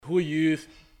who are you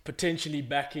potentially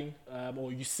backing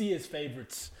or you see as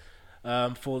favourites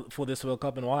for this World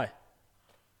Cup and why?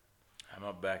 I'm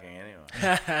not backing anyone.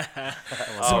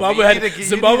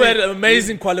 Zimbabwe had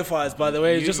amazing qualifiers, by the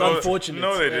way. It's just unfortunate.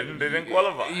 No, they didn't. They didn't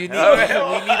qualify.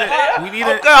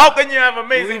 How can you have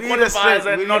amazing qualifiers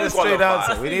and not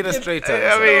qualify? We need a straight answer.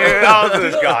 I mean, how's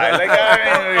this guy? Like,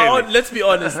 really. Let's be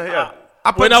honest.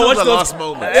 When I watched the last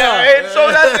moment.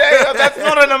 So that's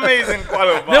not an amazing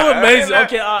qualifier. They were amazing.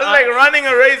 Okay, it's like running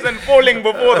a race and falling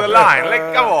before the line.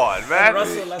 Like, come on, man.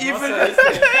 Even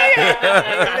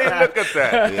look at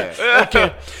that. Yeah.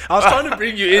 okay, I was trying to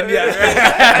bring you in here.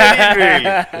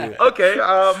 Okay.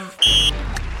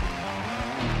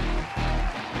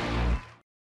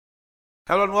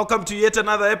 Hello and welcome to yet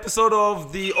another episode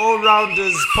of the All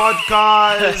Rounders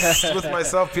podcast with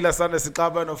myself, Pila Sanders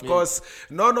Sikaba, and of course,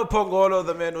 Nono Pongolo,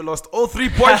 the man who lost all 3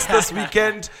 points this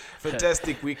weekend.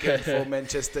 Fantastic weekend for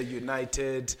Manchester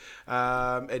United.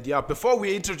 And yeah, before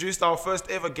we introduced our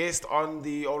first ever guest on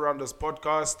the All Rounders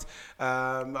podcast,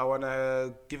 I want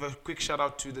to give a quick shout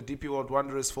out to the DP World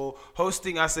Wanderers for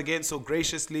hosting us again so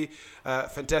graciously.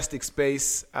 Fantastic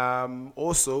space.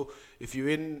 Also, if you're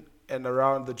in and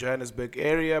around the Johannesburg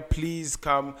area, please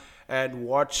come and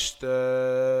watch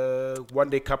the One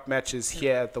Day Cup matches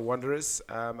here at the Wanderers.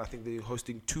 I think they're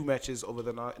hosting 2 matches over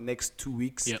the next 2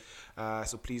 weeks. Yep.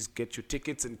 So please get your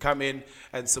tickets and come in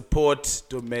and support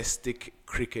domestic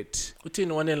cricket. What's in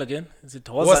 1-0 again? Is it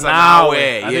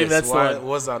Wazanawe? I think that's the one.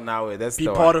 Wazanawe. That's Be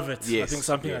the part one. of it. Yes, I think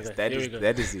something like that. That is it.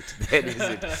 That is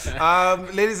it.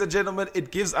 Ladies and gentlemen,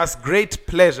 it gives us great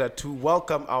pleasure to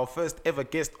welcome our first ever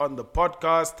guest on the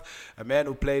podcast, a man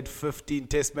who played 15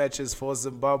 test matches for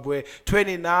Zimbabwe,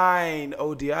 29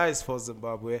 ODIs for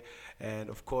Zimbabwe, and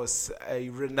of course, a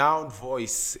renowned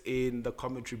voice in the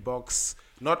commentary box,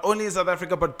 not only in South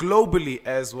Africa, but globally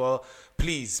as well.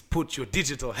 Please put your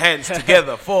digital hands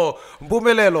together for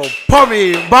Mbumelelo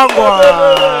Pomi Mbangwa.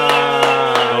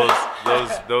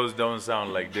 Those don't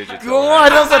sound like digital.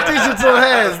 Those are digital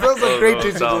hands. Those are great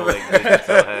digital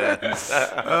hands.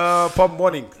 Pom,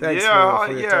 morning. Thanks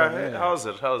for your time. Yeah. How's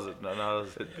it? How's it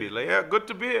feel? Yeah, good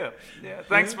to be here. Yeah,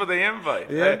 thanks for the invite.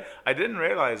 Yeah. I didn't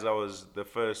realize I was the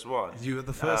first one. You were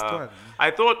the first one. I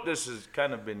thought this has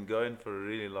kind of been going for a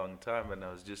really long time, and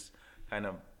I was just kind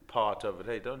of part of it.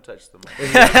 Hey, don't touch the mic.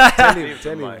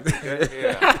 Tell him. Okay?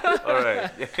 Yeah. All right.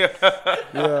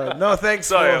 Yeah. No, thanks.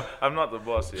 Sorry, I'm not the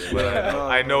boss here, but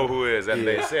I know who is, and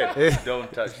they said don't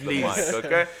touch the mic.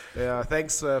 Okay. Yeah.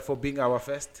 Thanks for being our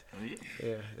first.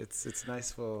 Yeah. It's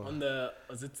nice for. On the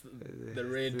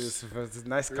red. It's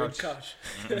nice red couch.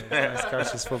 Nice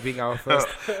couches for being our first.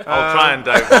 I'll try and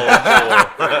divulge.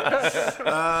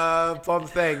 Pom,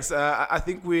 thanks. I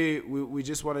think we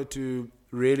just wanted to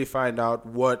really find out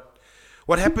what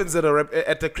happens at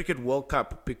the Cricket World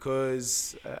Cup,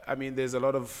 because I mean there's a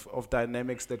lot of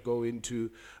dynamics that go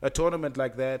into a tournament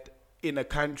like that in a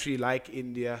country like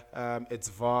India. It's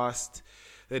vast.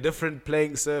 There are different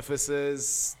playing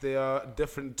surfaces. There are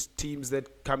different teams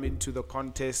that come into the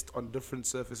contest on different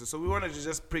surfaces. So we wanted to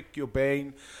just prick your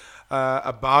brain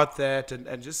about that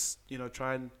and just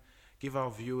try and give our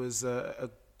viewers a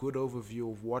good overview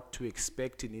of what to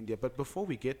expect in India. But before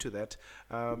we get to that,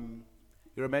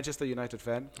 you're a Manchester United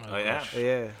fan. I am.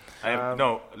 Yeah.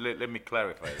 Let me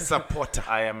clarify. Supporter.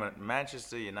 I am a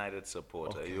Manchester United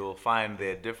supporter. Okay. You will find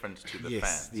their difference to the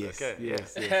fans. Yes. Okay.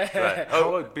 Yes. Right.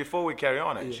 Oh, before we carry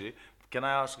on, actually, can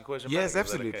I ask a question? Yes,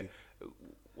 absolutely. Okay?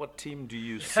 What team do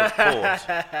you support?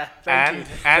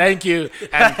 Thank you.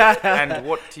 And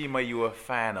what team are you a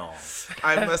fan of?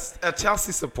 I'm a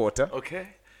Chelsea supporter.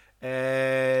 Okay.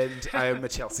 And I am a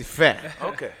Chelsea fan.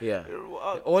 Okay. Yeah.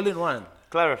 All in one.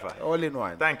 Clarify. All in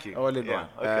one. Thank you. All in one.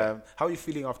 Okay. How are you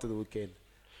feeling after the weekend?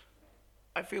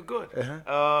 I feel good.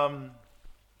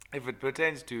 If it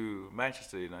pertains to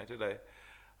Manchester United,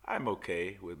 I'm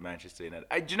okay with Manchester United.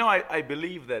 I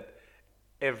believe that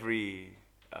every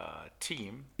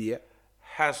team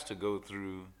has to go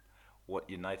through what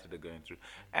United are going through.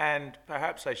 And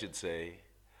perhaps I should say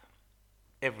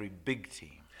every big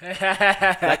team.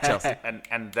 Like Chelsea.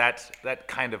 And that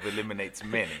kind of eliminates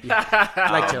many.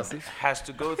 Like Chelsea. Has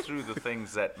to go through the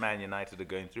things that Man United are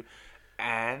going through.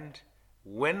 And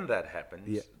when that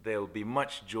happens, there'll be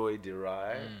much joy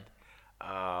derived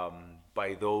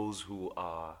by those who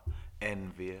are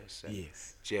envious and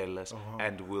jealous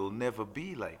and will never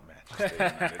be like Manchester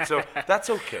United. So that's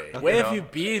okay. Where have you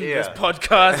been this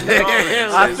podcast?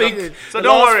 I think so.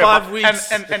 Don't worry. 5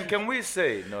 weeks. And can we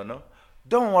say no?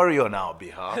 don't worry on our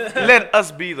behalf. Let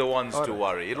us be the ones to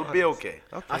worry. It'll be okay.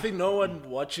 I think no one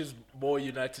watches more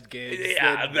United games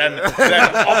Than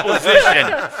opposition.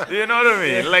 You know what I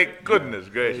mean? Like, goodness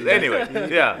gracious. Anyway,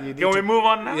 can we move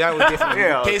on now? Yeah, we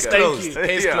definitely. Case closed.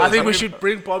 Case closed. I think we should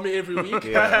bring Pommy every week.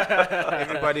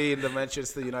 Everybody in the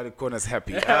Manchester United corner is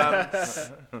happy.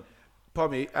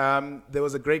 Pommy, there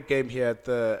was a great game here at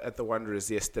the Wanderers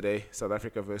yesterday. South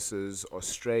Africa versus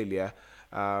Australia,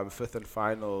 fifth and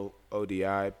final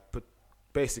ODI.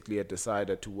 Basically a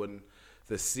decider to win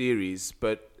the series,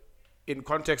 but in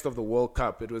context of the World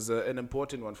Cup, it was an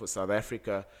important one for South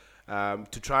Africa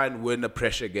to try and win a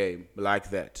pressure game like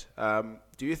that.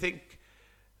 Do you think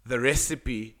the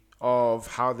recipe of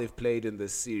how they've played in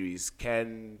this series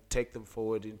can take them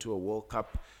forward into a World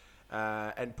Cup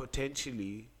and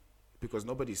potentially, because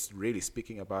nobody's really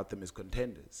speaking about them as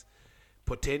contenders,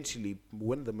 potentially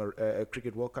win them a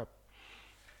Cricket World Cup?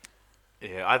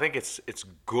 Yeah, I think it's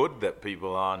good that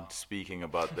people aren't speaking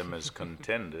about them as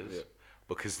contenders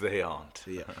because they aren't.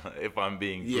 Yeah. If I'm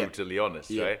being brutally honest,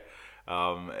 right?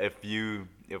 If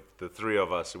the three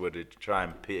of us were to try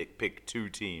and pick two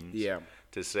teams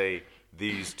to say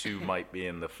these two might be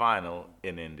in the final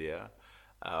in India,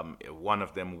 one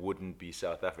of them wouldn't be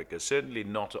South Africa. Certainly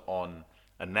not on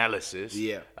analysis.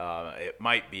 It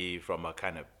might be from a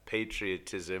kind of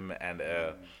patriotism and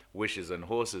a wishes and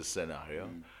horses scenario.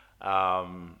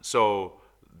 So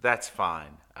that's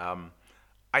fine.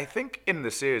 I think in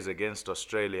the series against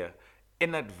Australia,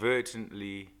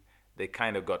 inadvertently, they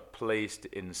kind of got placed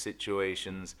in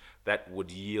situations that would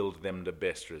yield them the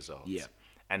best results.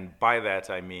 And by that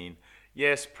I mean,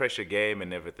 yes, pressure game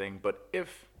and everything, but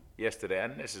if yesterday,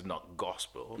 and this is not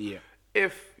gospel,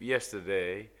 if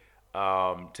yesterday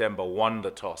Temba won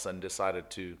the toss and decided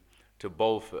to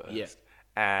bowl first,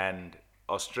 and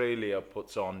Australia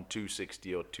puts on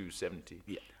 260 or 270,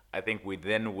 I think we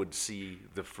then would see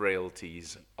the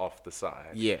frailties off the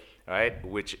side, right?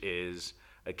 Which is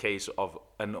a case of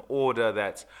an order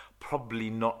that's probably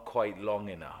not quite long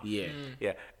enough.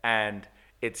 And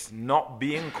it's not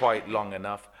being quite long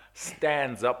enough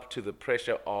stands up to the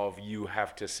pressure of you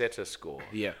have to set a score.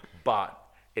 But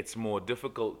it's more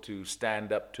difficult to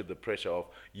stand up to the pressure of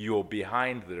you're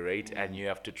behind the rate and you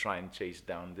have to try and chase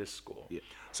down this score.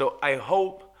 So I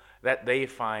hope that they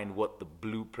find what the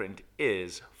blueprint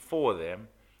is for them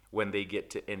when they get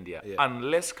to India.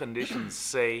 Unless conditions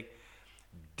say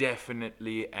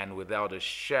definitely and without a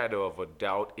shadow of a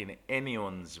doubt in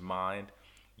anyone's mind,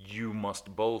 you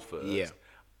must bowl first.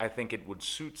 I think it would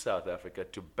suit South Africa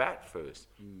to bat first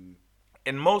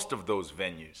in most of those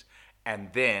venues and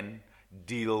then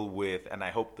deal with, and I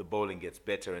hope the bowling gets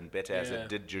better and better as it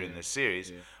did during the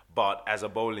series, but as a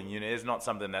bowling unit, it's not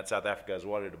something that South Africa has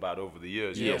worried about over the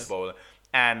years. Bowling,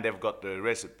 and they've got the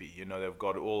recipe, they've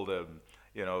got all the,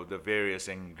 the various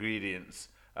ingredients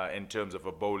in terms of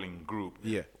a bowling group.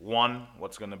 One,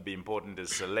 what's going to be important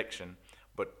is selection,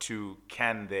 but two,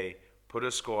 can they put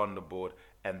a score on the board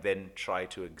and then try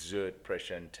to exert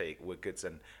pressure and take wickets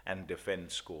and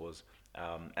defend scores,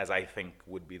 as I think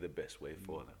would be the best way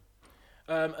for them.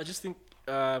 I just think,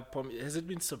 has it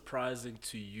been surprising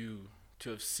to you to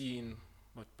have seen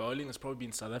what bowling has probably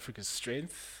been South Africa's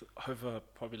strength over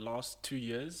probably last 2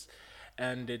 years,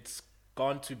 and it's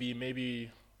gone to be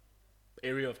maybe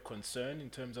area of concern in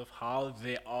terms of how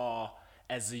they are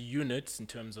as a unit in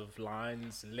terms of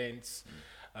lines, lengths,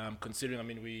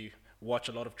 considering, we watch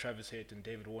a lot of Travis Head and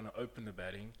David Warner open the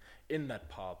batting in that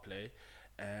power play,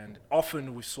 and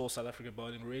often we saw South Africa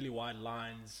bowling really wide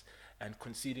lines and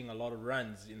conceding a lot of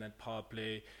runs in that power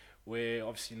play, where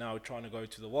obviously now we're trying to go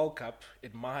to the World Cup.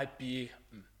 It might be,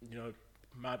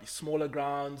 smaller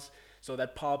grounds, so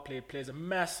that power play plays a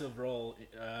massive role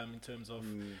in terms of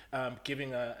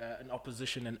giving an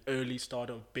opposition an early start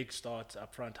or big starts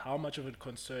up front. How much of a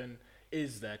concern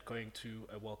is that going to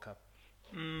a World Cup?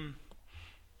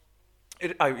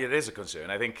 It is a concern.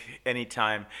 I think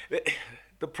anytime...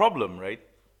 The problem, right,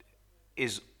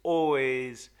 is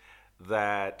always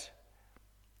that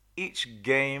each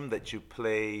game that you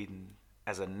play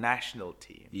as a national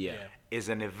team is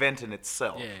an event in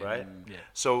itself, right?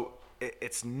 So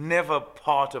it's never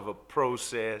part of a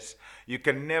process. You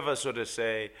can never sort of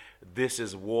say, this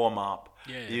is warm-up.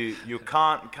 You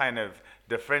can't kind of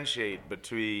differentiate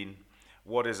between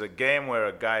what is a game where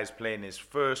a guy is playing his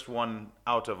first one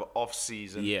out of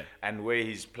off-season and where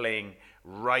he's playing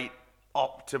right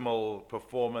optimal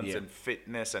performance and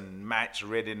fitness and match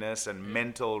readiness and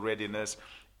mental readiness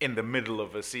in the middle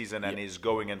of a season and he's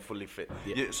going and fully fit.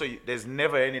 There's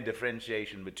never any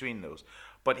differentiation between those.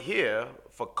 But here,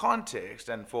 for context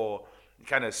and for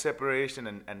kind of separation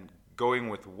and going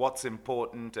with what's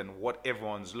important and what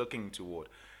everyone's looking toward,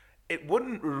 it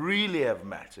wouldn't really have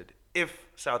mattered if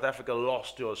South Africa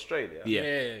lost to Australia.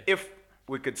 If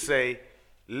we could say,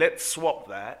 let's swap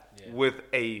that with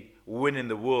a win in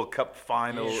the World Cup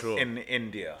final in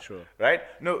India. Right?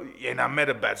 No, in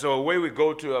Ahmedabad. So away we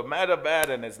go to Ahmedabad,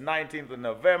 and it's 19th of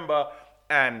November,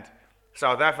 and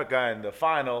South Africa in the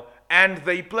final, and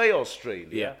they play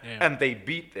Australia, and they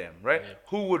beat them, right?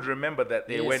 Who would remember that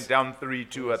they went down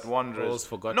 3-2 at Wanderers?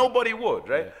 Nobody would,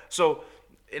 right? So,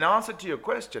 in answer to your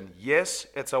question, yes,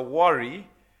 it's a worry,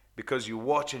 because you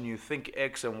watch and you think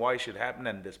X and Y should happen,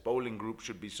 and this bowling group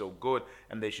should be so good,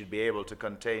 and they should be able to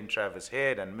contain Travis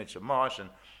Head and Mitchell Marsh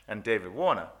and David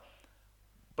Warner.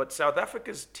 But South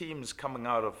Africa's team's coming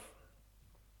out of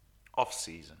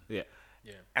off-season.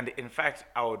 And in fact,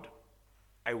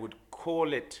 I would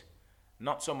call it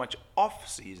not so much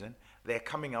off-season, they're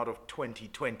coming out of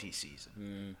 2020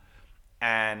 season.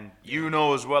 And you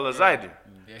know as well as I do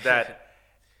that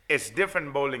it's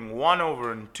different bowling 1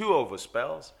 over and 2 over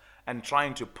spells and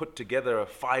trying to put together a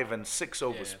 5 and 6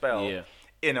 over spell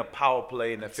in a power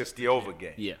play in a 50 over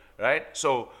game. Right?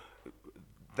 So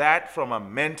that, from a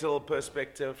mental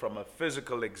perspective, from a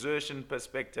physical exertion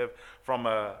perspective, from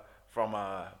a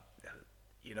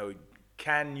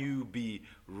can you be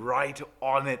right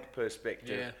on it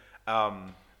perspective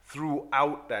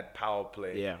throughout that power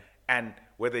play. And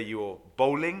whether you're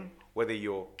bowling, whether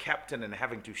you're captain and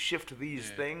having to shift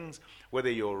these things, whether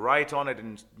you're right on it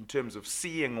in terms of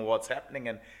seeing what's happening,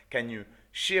 and can you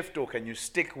shift or can you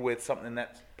stick with something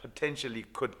that potentially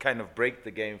could kind of break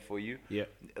the game for you.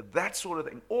 That sort of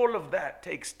thing. All of that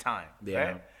takes time.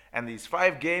 Right? And these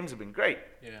 5 games have been great.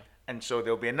 And so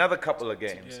there'll be another couple of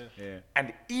games.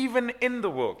 And even in the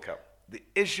World Cup, the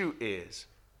issue is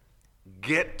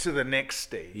get to the next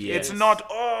stage. It's not,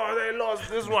 they lost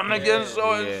this one against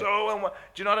so-and-so.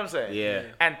 Do you know what I'm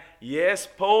saying? And yes,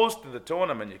 post the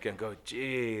tournament, you can go,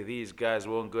 gee, these guys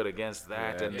weren't good against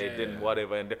that, and they didn't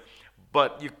whatever.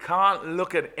 But you can't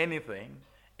look at anything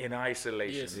in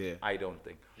isolation, I don't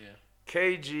think.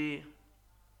 KG,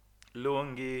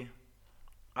 Lungi,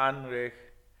 Anrich,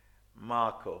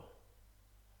 Marco.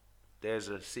 There's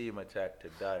a seam attack to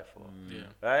die for.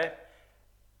 Right?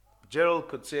 Gerald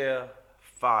Coetzee,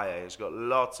 fire. He's got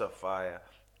lots of fire.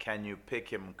 Can you pick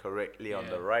him correctly on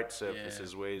the right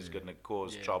surfaces where he's going to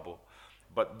cause trouble?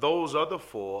 But those other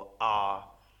 4 are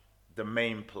the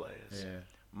main players.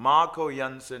 Marco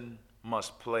Jansen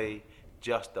must play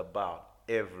just about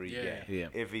every game.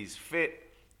 If he's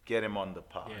fit, get him on the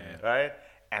park. Right?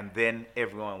 And then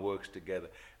everyone works together.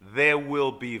 There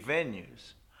will be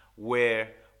venues where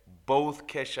both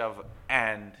Keshav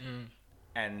and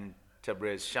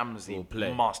Tabrez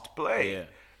Shamsi must play,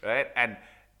 right? And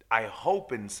I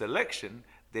hope in selection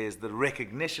there's the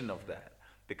recognition of that,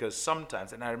 because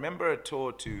sometimes, and I remember a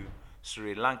tour to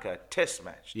Sri Lanka, a test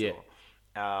match tour,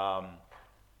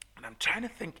 and I'm trying to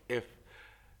think if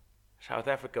South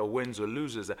Africa wins or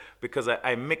loses, because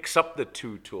I mix up the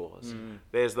 2 tours.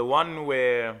 There's the one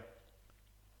where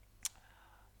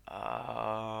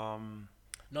not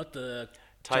the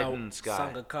Titan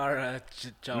Sky. Sangakkara.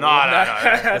 No.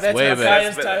 That's way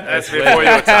back. That's before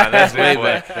your time. That's way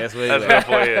back. That's way back. That's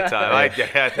before your time. I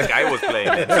think I was playing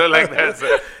it.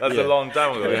 So that's a long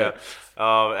time ago.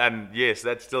 And yes,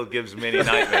 that still gives many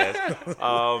nightmares.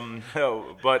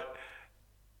 But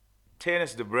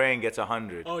Tennis De Bruin gets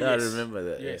 100. Oh, yes. I remember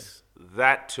that. Yes.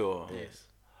 That tour. Yes.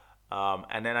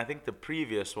 And then I think the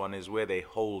previous one is where they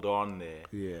hold on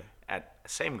there. At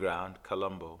same ground,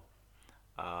 Colombo.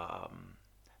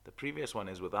 The previous one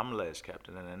is with Amla as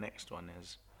captain, and the next one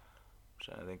is, I'm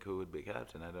trying to think who would be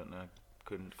captain. I don't know.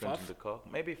 Quentin de Kock?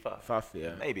 Maybe Faf.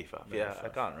 Maybe Faf. I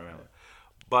can't remember.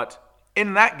 But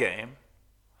in that game,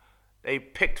 they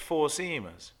picked 4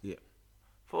 seamers.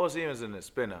 4 seamers and a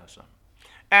spinner or something.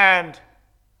 And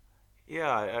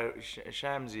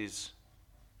Shamsi's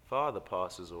father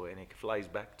passes away, and he flies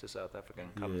back to South Africa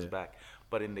and comes back.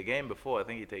 But in the game before, I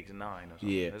think he takes 9 or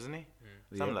something, doesn't he?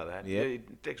 Something like that. He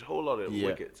takes a whole lot of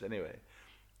wickets anyway.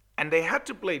 And they had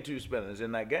to play 2 spinners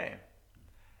in that game.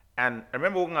 And I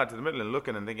remember walking out to the middle and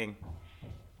looking and thinking,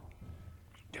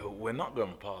 we're not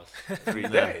going to pass 3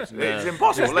 days. It's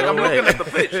impossible. I'm looking at the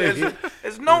pitch.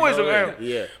 There's no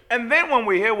way. And then when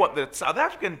we hear what the South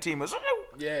African team was,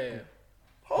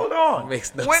 hold on. When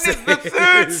is the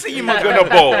 3rd seamer going to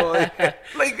bowl? Do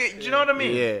you know what I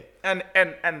mean? And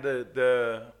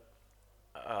the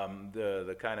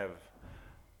kind of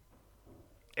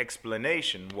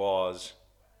explanation was,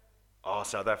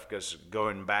 South Africa's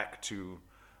going back to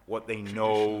what they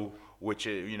know, which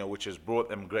has brought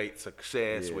them great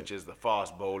success, which is the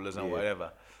fast bowlers and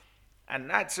whatever. And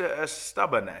that's a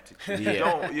stubborn attitude.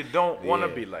 You don't want to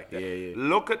be like that.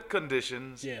 Look at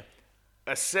conditions,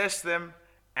 assess them,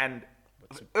 and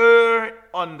err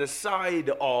on the side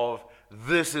of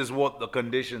this is what the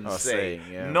conditions say,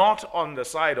 not on the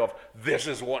side of this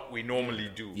is what we normally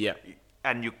do.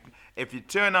 And if you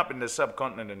turn up in the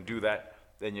subcontinent and do that,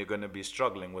 then you're going to be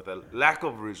struggling with a lack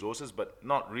of resources, but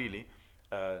not really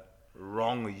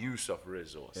wrong use of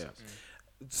resources.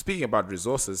 Speaking about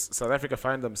resources, South Africa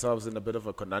find themselves in a bit of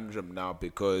a conundrum now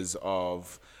because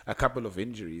of a couple of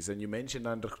injuries. And you mentioned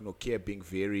Hendrik Nokia being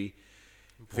very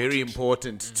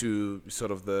important to sort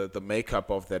of the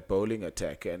makeup of that bowling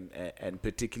attack, and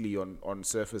particularly on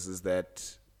surfaces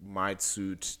that might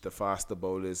suit the faster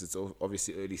bowlers. It's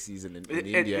obviously early season in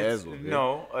India as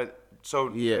well.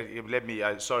 Let me,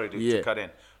 sorry to cut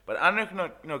in. But Hendrik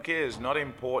Nokia is not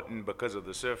important because of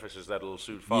the surfaces that will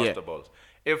suit faster bowlers.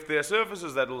 If there are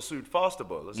surfaces that will suit faster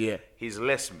bowlers, he's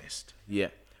less missed.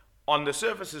 On the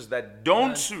surfaces that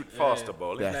don't suit faster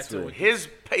bowling, his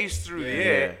pace through the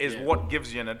air is what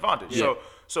gives you an advantage.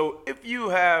 So if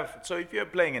you're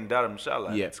playing in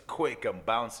Dharamshala, it's quick and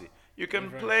bouncy. You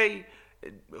can play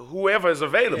whoever is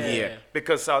available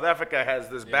because South Africa has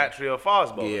this battery of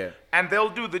fast bowlers, and they'll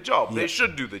do the job. They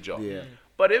should do the job.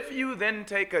 But if you then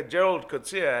take a Gerald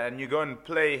Coetzee and you go and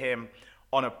play him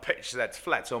on a pitch that's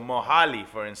flat, so Mohali,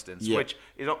 for instance, which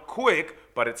is not quick,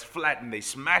 but it's flat and they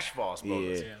smash fast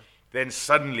bowlers, then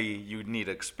suddenly you need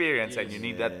experience and you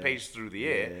need that pace through the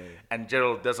air, and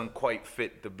Gerald doesn't quite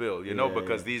fit the bill,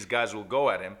 because these guys will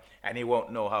go at him and he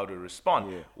won't know how to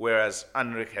respond. Whereas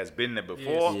Hendrik has been there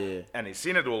before and he's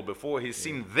seen it all before, he's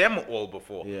seen them all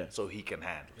before, so he can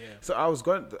handle it. So I was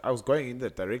going in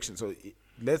that direction. So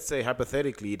let's say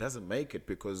hypothetically he doesn't make it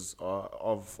because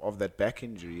of that back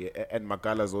injury, and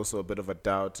Magala's also a bit of a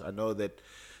doubt. I know that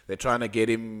they're trying to get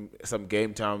him some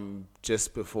game time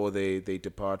just before they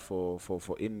depart for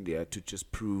India to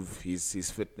just prove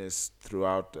his fitness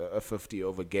throughout a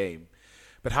 50-over game.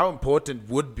 But how important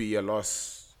would be a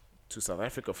loss to South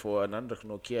Africa for an Hendrik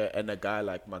Nokia and a guy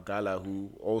like Magala, who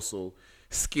also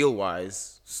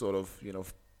skill-wise sort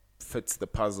of fits the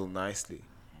puzzle nicely?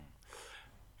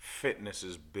 Fitness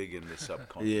is big in the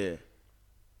subcontinent.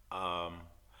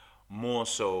 More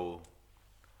so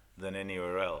than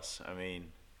anywhere else. I mean,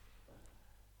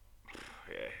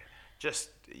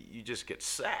 you just get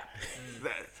sapped.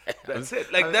 That's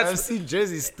it. Like I've seen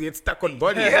jerseys get stuck on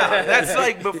body. That's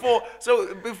like before.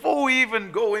 So before we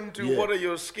even go into what are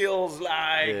your skills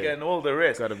like and all the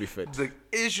rest, gotta be fit. The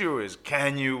issue is,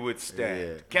 can you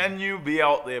withstand? Can you be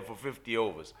out there for 50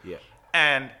 overs?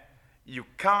 And you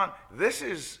can't. This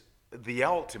is the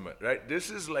ultimate, right? This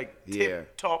is like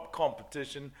tip-top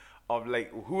competition of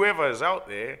like whoever is out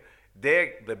there.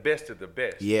 They're the best of the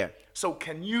best. So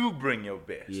can you bring your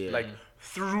best? Like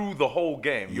through the whole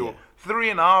game. Your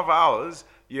 3.5 hours,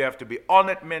 you have to be on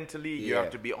it mentally, you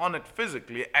have to be on it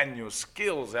physically, and your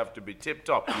skills have to be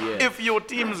tip-top if your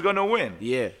team's going to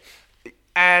win.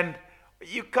 And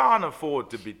you can't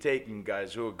afford to be taking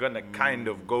guys who are going to kind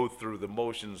of go through the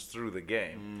motions through the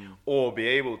game or be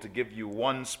able to give you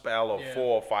one spell of 4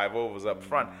 or 5 overs up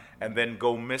front and then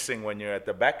go missing when you're at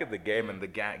the back of the game and the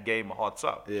game hots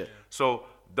up. So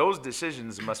those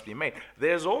decisions must be made.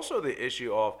 There's also the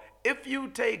issue of if you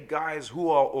take guys who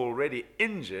are already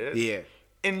injured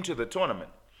into the tournament,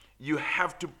 you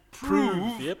have to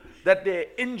prove that their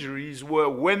injuries were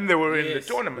when they were in the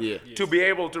tournament to be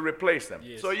able to replace them.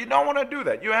 So you don't want to do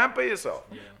that. You hamper yourself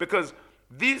because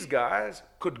these guys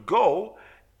could go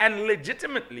and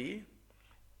legitimately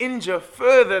injure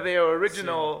further their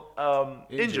original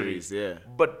injuries.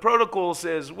 But protocol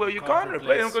says, well, you can't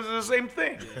replace them because it's the same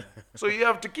thing. So you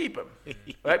have to keep him,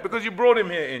 right? Because you brought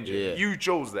him here injured. You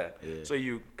chose that. So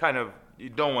you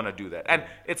don't want to do that. And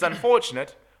it's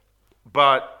unfortunate,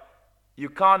 but you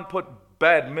can't put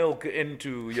bad milk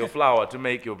into your flour to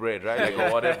make your bread, right? Like,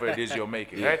 or whatever it is you're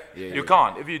making, right? You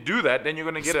can't. If you do that, then you're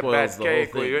going to get a bad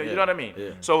cake. Or you know what I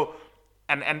mean? So,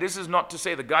 and this is not to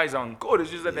say the guys aren't good. It's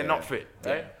just that they're not fit,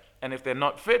 right? And if they're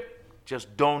not fit,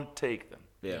 just don't take them.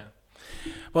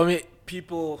 Well,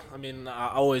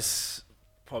 I always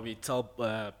probably tell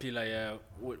Pila,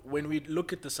 when we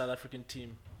look at the South African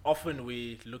team, often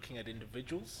we're looking at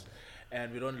individuals,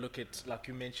 and we don't look at, like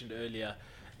you mentioned earlier,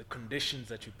 the conditions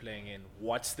that you're playing in.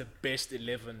 What's the best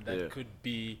 11 that could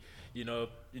be,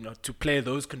 to play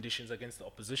those conditions against the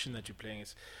opposition that you're playing?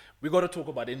 We got to talk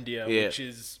about India, which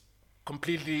is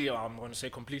completely, I'm going to say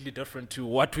completely different to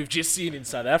what we've just seen in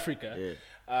South Africa.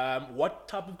 What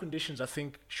type of conditions I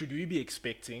think should we be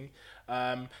expecting?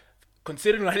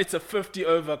 considering that it's a 50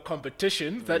 over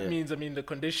competition, that means, I mean, the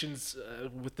conditions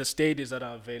with the stadiums that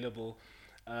are available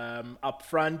up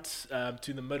front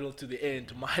to the middle to the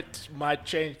end might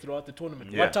change throughout the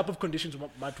tournament. What type of conditions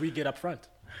might we get up front?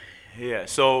 Yeah,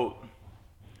 so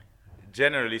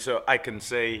generally, so I can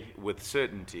say with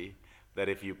certainty that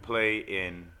if you play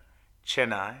in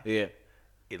Chennai,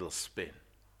 it'll spin,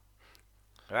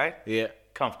 right? Yeah.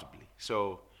 Comfortably.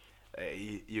 So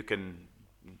you can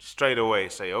straight away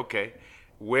say, okay,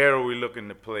 where are we looking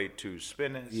to play two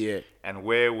spinners? Yeah. And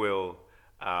where will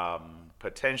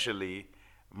potentially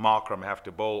Markram have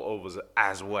to bowl overs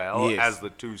as well as the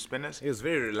two spinners? He was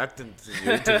very reluctant in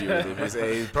your interview with him. He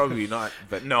said he's probably not,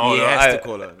 but no, he has to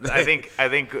call on. I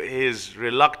think his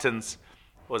reluctance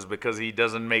was because he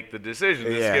doesn't make the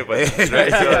decision. Yeah.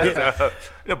 Right?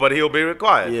 But he'll be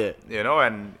required. Yeah. You know,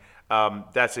 and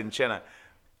that's in Chennai.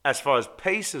 As far as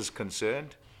pace is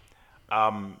concerned,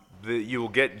 you'll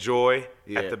get joy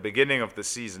at the beginning of the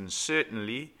season,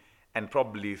 certainly, and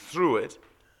probably through it,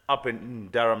 up in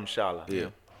Dharamshala.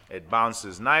 Yeah. It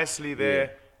bounces nicely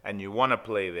there, and you want to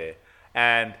play there.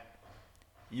 And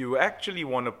you actually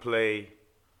want to play,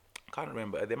 I can't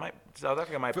remember, South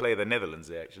Africa might play the Netherlands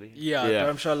there, actually. Yeah,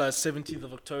 Dharamshala, 17th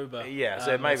of October. Yeah,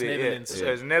 so it might be Netherlands. So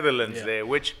there's Netherlands there,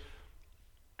 which,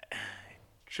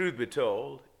 truth be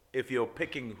told, if you're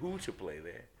picking who to play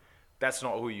there, that's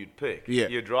not who you'd pick. Yeah.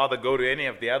 You'd rather go to any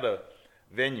of the other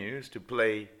venues to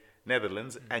play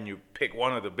Netherlands, and you pick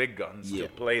one of the big guns to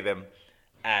play them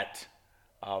at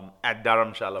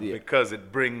Dharamshala because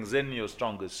it brings in your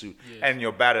strongest suit, and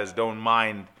your batters don't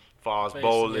mind fast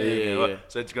bowling.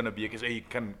 So it's going to be, so you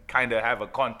can kind of have a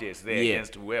contest there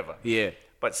against whoever. Yeah.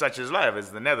 But such is life, it's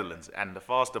the Netherlands, and the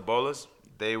faster bowlers,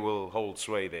 they will hold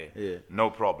sway there. Yeah. No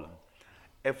problem.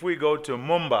 If we go to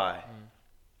Mumbai,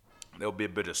 there'll be a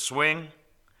bit of swing.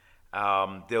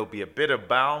 There'll be a bit of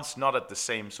bounce, not at the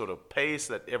same sort of pace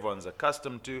that everyone's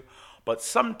accustomed to, but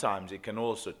sometimes it can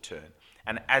also turn.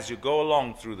 And as you go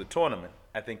along through the tournament,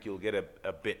 I think you'll get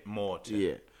a bit more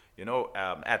to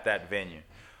at that venue.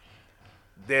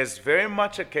 There's very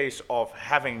much a case of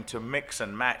having to mix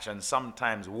and match, and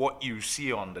sometimes what you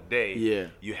see on the day,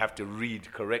 you have to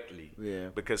read correctly. Yeah.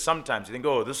 Because sometimes you think,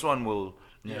 oh, this one will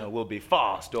be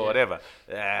fast or whatever.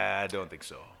 I don't think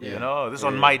so. You know, this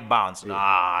one might bounce. Nah,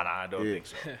 I don't think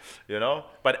so. You know,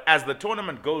 but as the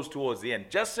tournament goes towards the end,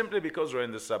 just simply because we're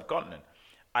in the subcontinent,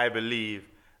 I believe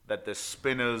that the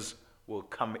spinners will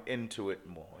come into it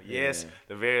more. Yes,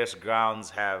 the various grounds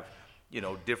have,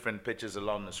 different pitches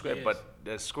along the square, but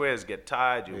the squares get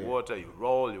tired, you water, you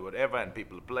roll, you whatever, and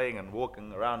people are playing and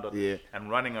walking around and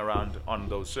running around on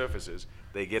those surfaces.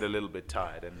 They get a little bit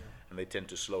tired and they tend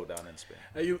to slow down and spin.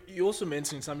 You also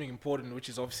mentioned something important, which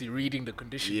is obviously reading the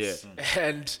conditions.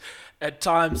 And at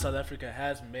times, South Africa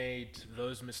has made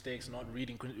those mistakes, not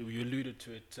reading. You alluded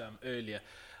to it earlier.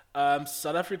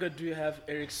 South Africa do have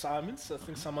Eric Simons, I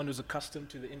think someone who's accustomed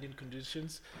to the Indian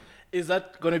conditions. Is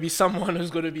that going to be someone who's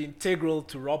going to be integral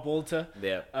to Rob Walter?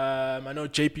 Yeah. I know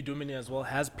JP Dumini as well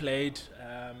has played,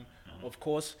 of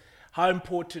course. How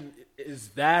important is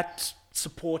that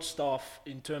support staff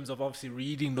in terms of obviously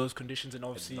reading those conditions and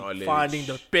obviously finding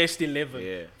the best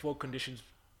 11 for conditions?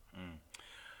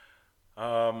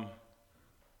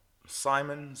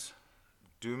 Simons,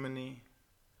 Dumini,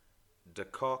 De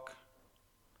Kock,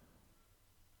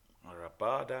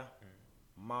 Rabada,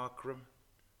 Markram,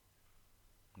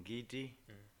 Ngidi.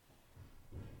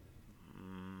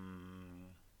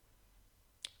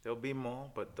 There'll be more,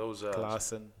 but those are...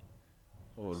 Klaasen.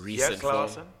 Or recent. Yeah,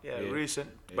 Klaasen. Recent.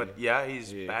 But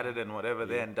he's batted and whatever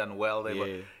there and done well.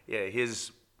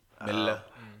 His... Miller.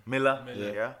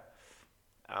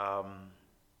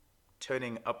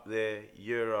 Turning up there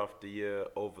year after year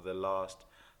over the last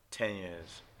 10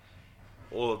 years.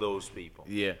 All of those people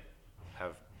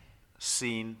have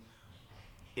seen,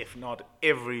 if not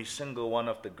every single one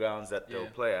of the grounds that they'll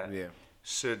play at,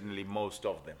 certainly most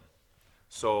of them.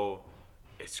 So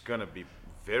it's going to be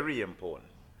very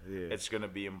important. It's going to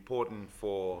be important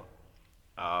for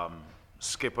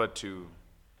Skipper to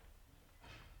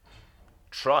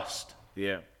trust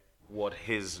what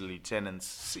his lieutenants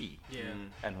see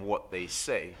and what they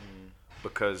say,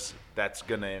 because that's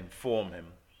going to inform him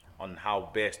on how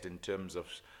best in terms of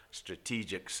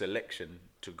strategic selection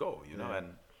to go,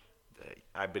 and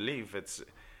I believe it's,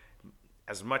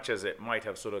 as much as it might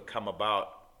have sort of come about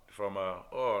from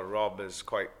Rob is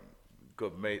quite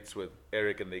good mates with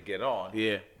Eric and they get on,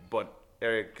 but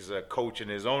Eric is a coach in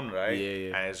his own right,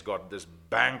 and has got this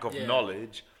bank of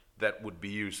knowledge that would be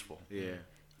useful.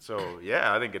 So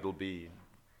I think it'll be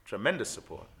tremendous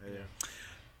support.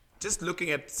 Just looking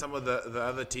at some of the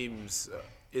other teams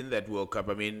in that World Cup,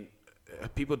 I mean,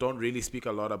 people don't really speak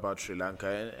a lot about Sri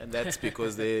Lanka, and that's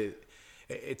because it's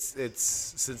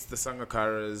since the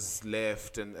Sangakaras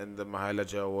left and the Mahela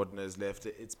Jayawardenas left,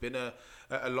 it's been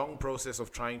a long process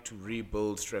of trying to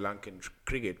rebuild Sri Lankan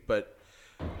cricket. But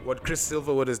what Chris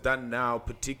Silverwood has done now,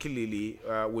 particularly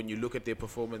when you look at their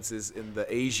performances in the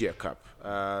Asia Cup,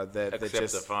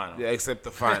 except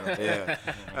the final,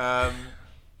 yeah,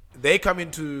 they come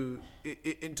into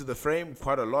the frame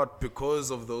quite a lot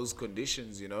because of those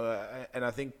conditions, and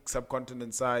I think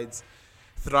subcontinent sides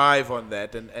thrive on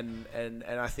that, and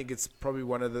I think it's probably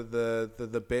one of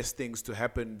the best things to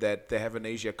happen that they have an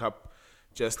Asia Cup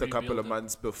just a couple of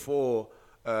months before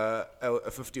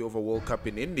a 50 over World Cup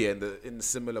in India in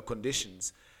similar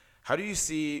conditions. How do you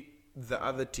see the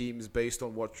other teams, based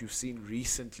on what you've seen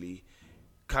recently,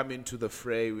 come into the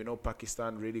fray? We know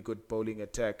Pakistan, really good bowling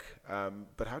attack,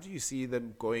 but how do you see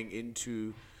them going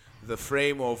into the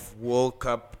frame of World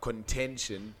Cup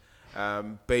contention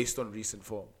based on recent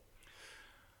form?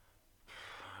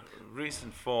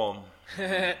 Recent form.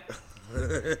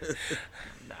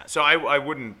 So I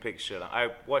wouldn't pick Sri Lanka. I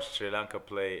watched Sri Lanka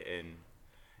play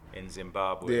in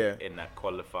Zimbabwe in that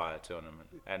qualifier tournament.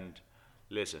 And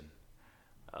listen,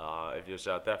 if you're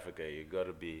South Africa, you got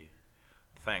to be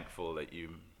thankful that you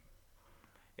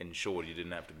ensured you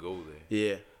didn't have to go there.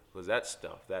 Yeah. Because that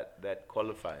stuff, that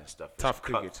qualifying stuff, tough is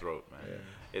cricket, cutthroat, man.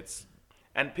 Yeah.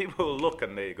 And people look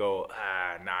and they go,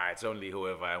 it's only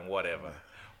whoever and whatever.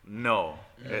 No,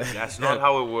 that's not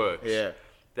how it works. Yeah.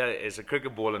 That is a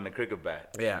cricket ball and a cricket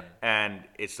bat. Yeah. And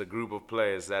it's a group of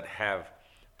players that have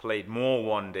played more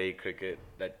one-day cricket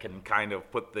that can kind of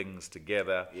put things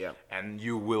together. Yeah. And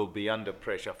you will be under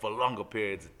pressure for longer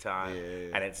periods of time.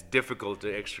 Yeah. And it's difficult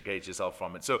to extricate yourself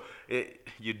from it. So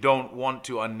you don't want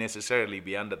to unnecessarily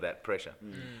be under that pressure.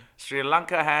 Sri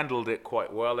Lanka handled it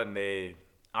quite well, and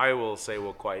I will say,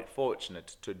 were quite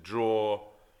fortunate to draw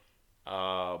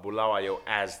Bulawayo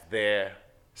as their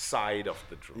side of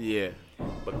the draw. Yeah.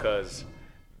 Because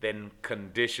then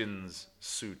conditions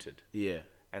suited. Yeah.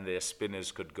 And their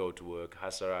spinners could go to work.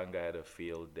 Hasaranga had a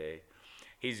field day.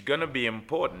 He's going to be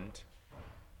important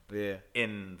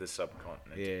in the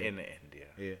subcontinent, in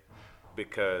India.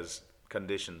 Because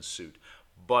conditions suit.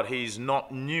 But he's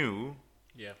not new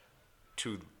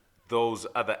to those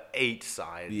other 8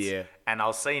 sides. Yeah. And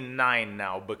I'll say 9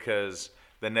 now because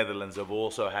the Netherlands have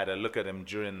also had a look at him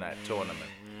during that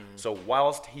tournament. So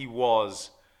whilst he was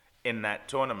in that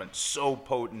tournament so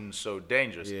potent, so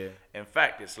dangerous, in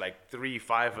fact, it's like 3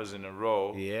 fifers in a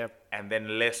row and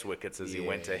then less wickets as he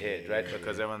went ahead, right?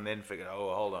 Because everyone then figured,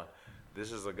 oh, hold on,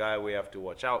 this is the guy we have to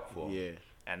watch out for.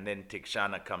 And then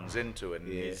Tikshana comes into it,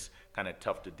 and he's kind of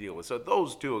tough to deal with. So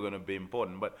those two are going to be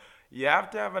important. But you have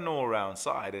to have an all-round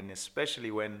side, and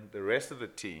especially when the rest of the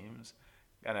teams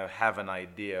kind of have an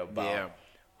idea about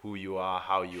who you are,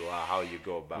 how you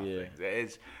go about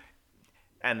things.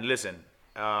 And listen,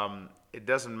 it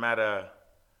doesn't matter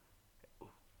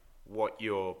what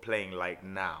you're playing like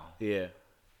now.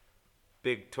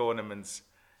 Big tournaments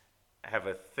have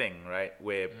a thing, right,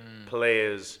 where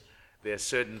there are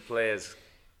certain players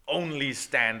only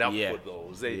stand up for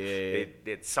those.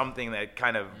 It's something that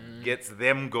kind of gets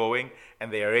them going,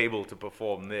 and they are able to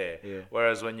perform there.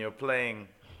 Whereas when you're playing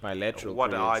bilateral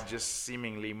what periods. are just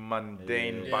seemingly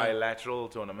mundane bilateral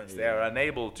tournaments, they are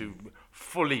unable to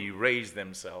fully raise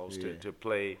themselves to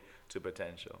play to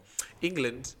potential.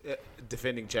 England,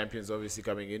 defending champions, obviously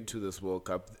coming into this World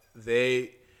Cup,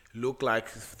 they look like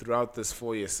throughout this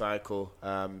 4-year cycle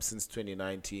since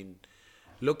 2019,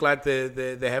 look like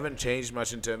they haven't changed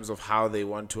much in terms of how they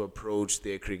want to approach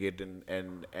their cricket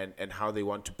and how they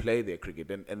want to play their cricket.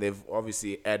 And they've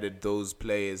obviously added those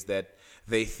players that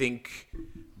they think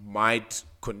might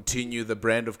continue the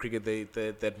brand of cricket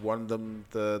that won them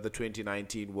the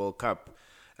 2019 World Cup.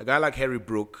 A guy like Harry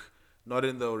Brook, not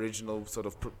in the original sort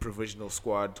of provisional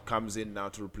squad, comes in now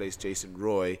to replace Jason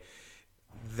Roy.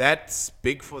 That's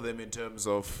big for them in terms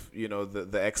of,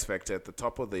 the X factor at the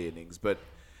top of the innings. But,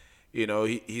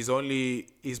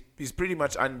 he's pretty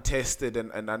much untested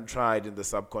and untried in the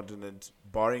subcontinent,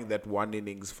 barring that one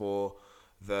innings for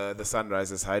the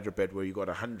Sunrisers Hyderabad where you got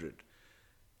 100.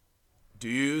 Do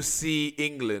you see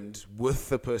England, with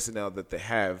the personnel that they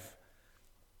have,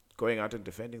 going out and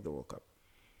defending the World Cup?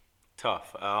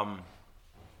 Tough.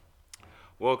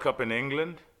 World Cup in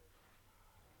England,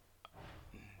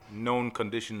 known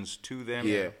conditions to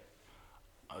them.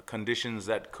 Conditions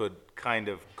that could kind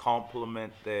of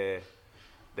complement their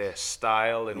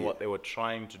style and what they were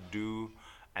trying to do.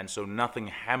 And so nothing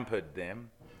hampered them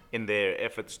in their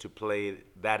efforts to play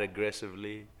that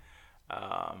aggressively.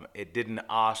 It didn't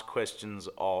ask questions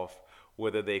of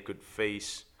whether they could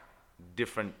face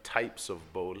different types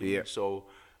of bowling. Yeah. So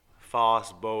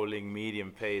fast bowling,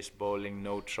 medium pace bowling,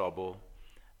 no trouble,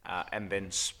 and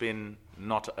then spin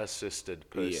not assisted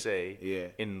per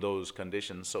se in those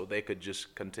conditions, so they could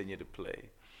just continue to play.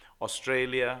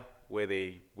 Australia, where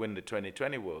they win the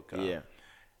 2020 World Cup,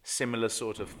 similar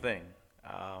sort of thing.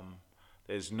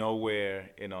 There's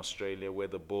nowhere in Australia where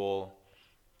the ball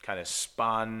kind of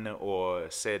spun or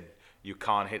said you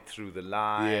can't hit through the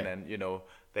line, and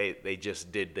they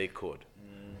just did they could.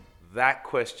 That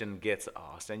question gets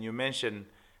asked, and you mentioned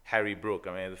Harry Brook.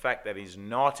 I mean, the fact that he's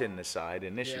not in the side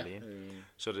initially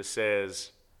sort of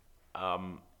says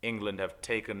England have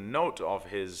taken note of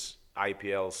his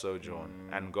IPL sojourn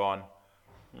and gone,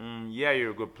 yeah,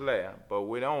 you're a good player, but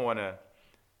we don't want to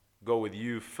go with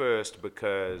you first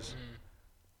because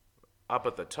up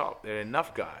at the top there are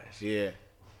enough guys. Yeah.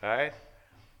 Right?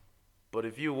 But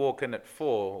if you walk in at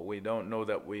 4, we don't know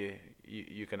that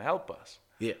you can help us.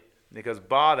 Yeah. Because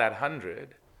bar that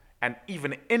 100, and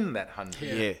even in that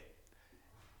 100,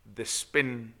 the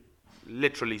spin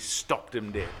literally stopped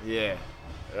him dead. Yeah.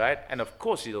 Right? And of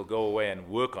course he'll go away and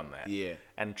work on that. Yeah.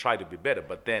 And try to be better.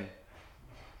 But then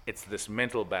it's this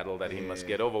mental battle that he must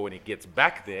get over when he gets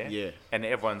back there. Yeah. And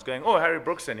everyone's going, oh, Harry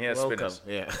Brookson, here's Welcome. spinners.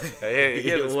 Yeah.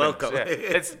 Here's the Welcome. spinners. Yeah.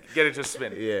 Let's get it to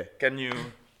spin. Yeah. Can you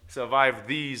survive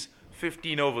these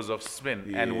 15 overs of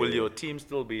spin? And will your team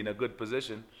still be in a good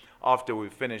position after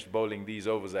we've finished bowling these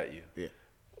overs at you? Yeah.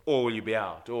 Or will you be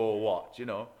out? Or what?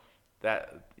 That's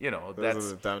are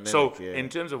the dynamic, so in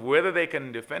terms of whether they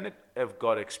can defend it, they've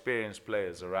got experienced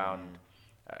players around.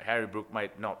 Harry Brook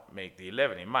might not make the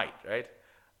 11, he might, right?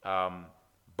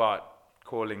 But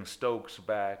calling Stokes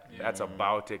back, that's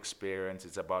about experience,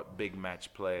 it's about big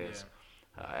match players.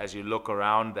 As you look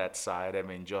around that side, I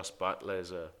mean, Josh Butler is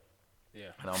an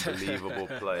unbelievable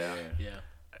player.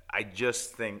 I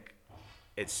just think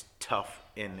it's tough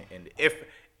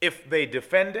if they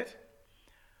defend it,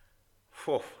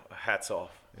 hats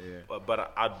off.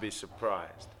 But I'd be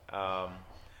surprised.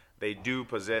 They do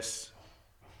possess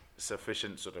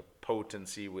sufficient sort of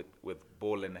potency with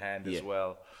ball in hand as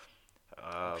well.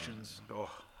 Options.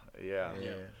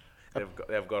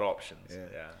 They've got options.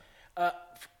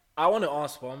 I want to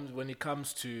ask, Bombs, when it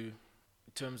comes to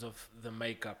in terms of the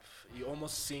makeup, you're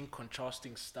almost seeing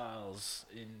contrasting styles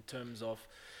in terms of,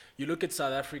 you look at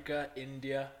South Africa,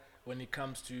 India, when it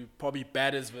comes to probably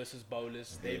batters versus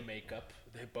bowlers, their makeup,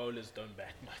 their bowlers don't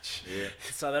bat much.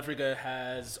 South Africa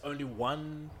has only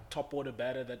one top order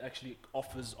batter that actually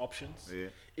offers options.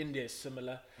 India is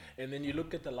similar. And then you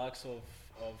look at the likes of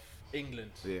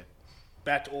England,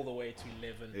 bat all the way to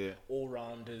 11,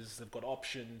 all-rounders, they've got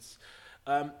options.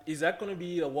 Is that going to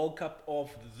be a World Cup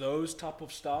of those type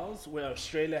of styles where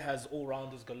Australia has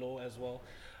all-rounders galore as well?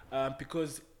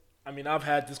 Because, I mean, I've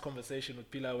had this conversation with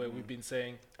Pila where we've been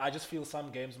saying, I just feel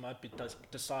some games might be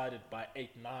decided by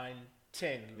 8, 9,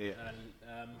 10,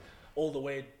 and all the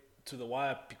way to the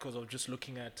wire because of just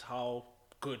looking at how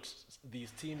good these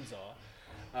teams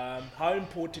are. How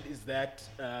important is that,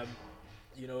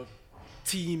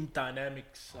 team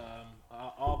dynamics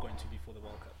are going to be for the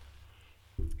World Cup?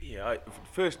 Yeah,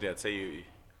 firstly, I'd say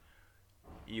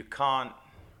you can't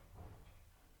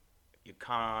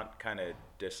kind of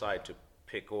decide to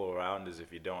pick all rounders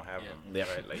if you don't have them,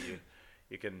 right? Like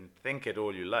you can think it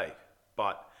all you like,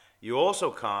 but you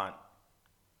also can't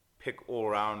pick all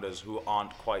rounders who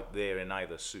aren't quite there in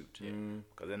either suit,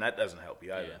 because then that doesn't help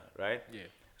you either, right?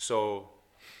 So,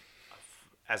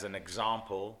 as an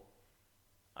example,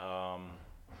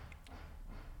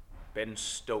 Ben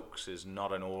Stokes is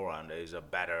not an all-rounder. He's a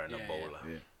batter and a bowler,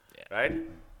 right?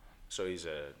 So he's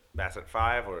a bat at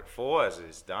 5 or at 4, as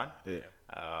he's done,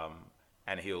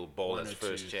 and he'll bowl as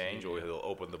first change, or he'll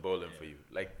open the bowling for you.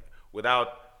 Like,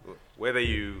 without, whether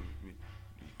you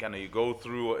go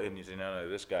through and you say, no,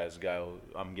 this guy's the guy who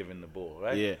I'm giving the ball,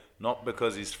 right? Not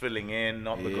because he's filling in,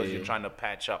 not because you're trying to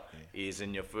patch up. He's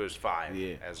in your first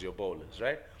 5 as your bowlers,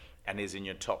 right? And he's in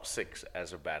your top 6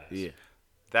 as a batter.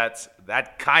 That's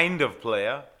that kind of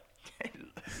player.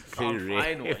 Can't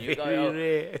find one. You got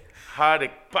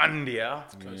Hardik Pandya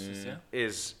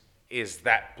is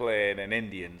that player in an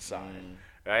Indian side,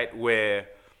 right? Where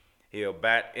he'll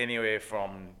bat anywhere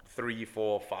from 3,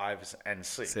 4, 5, and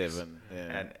 6, 7,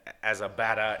 and as a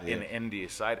batter in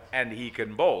India's side, and he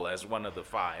can bowl as one of the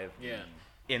 5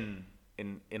 in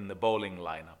the bowling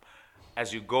lineup.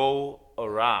 As you go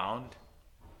around.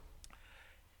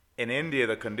 In India,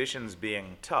 the conditions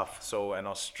being tough, so in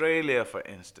Australia, for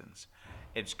instance,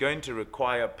 it's going to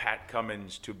require Pat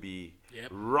Cummins to be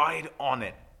right on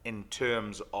it in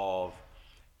terms of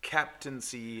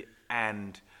captaincy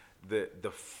and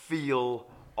the feel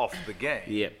of the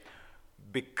game.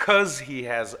 because he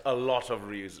has a lot of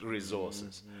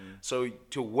resources. So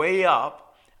to weigh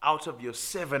up out of your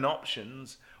 7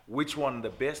 options, which one the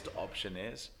best option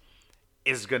is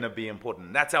going to be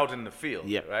important. That's out in the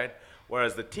field, right?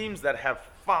 Whereas the teams that have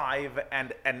 5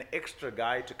 and an extra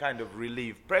guy to kind of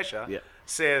relieve pressure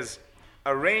says,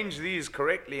 arrange these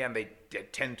correctly, and they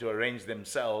tend to arrange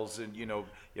themselves, and your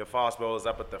fast ball is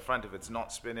up at the front if it's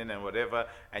not spinning and whatever,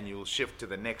 and you'll shift to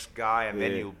the next guy, and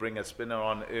then you'll bring a spinner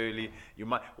on early, you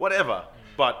might whatever,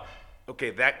 but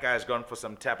okay, that guy's gone for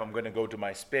some tap, I'm going to go to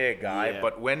my spare guy,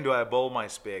 but when do I bowl my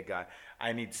spare guy?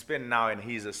 I need spin now, and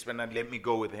he's a spinner, let me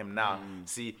go with him now.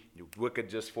 See, your wicket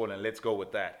just fallen, let's go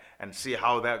with that and see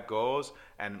how that goes,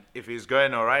 and if he's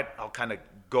going all right, I'll kind of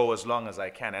go as long as I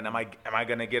can. And am I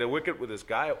going to get a wicket with this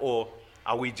guy, or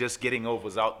are we just getting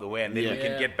overs out the way, and then we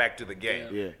can get back to the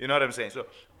game? You know what I'm saying? So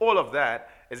all of that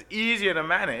is easier to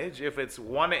manage if it's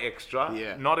 1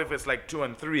 extra, not if it's like 2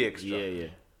 and 3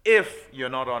 extra. If you're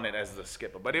not on it as the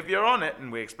skipper. But if you're on it,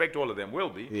 and we expect all of them will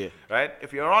be, right?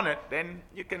 If you're on it, then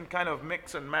you can kind of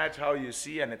mix and match how you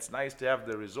see, and it's nice to have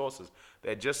the resources.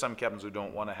 There are just some captains who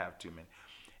don't want to have too many.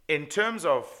 In terms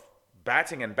of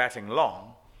batting and batting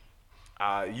long,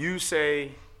 you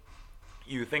say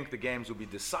you think the games will be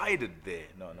decided there.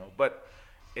 No. But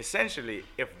essentially,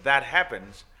 if that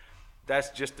happens, that's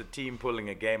just the team pulling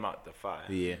a game out the fire.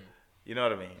 You know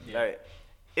what I mean? Like,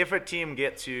 if a team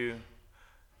gets you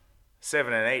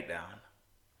 7 and 8 down,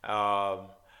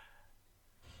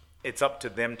 it's up to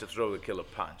them to throw the killer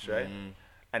punch, right?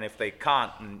 And if they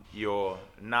can't, and your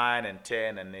 9 and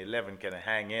 10 and 11 can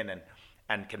hang in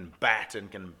and can bat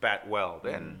well,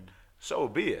 then so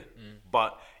be it.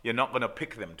 But you're not going to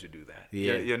pick them to do that.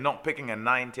 You're not picking a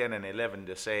 9, 10, and 11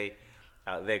 to say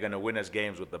they're going to win us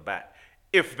games with the bat.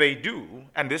 If they do,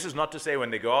 and this is not to say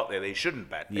when they go out there they shouldn't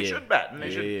bat. They should bat, and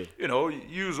they should,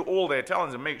 use all their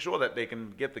talents and make sure that they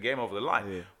can get the game over the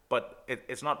line. But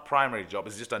it's not primary job.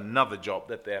 It's just another job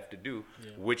that they have to do,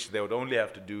 which they would only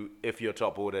have to do if your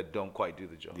top order don't quite do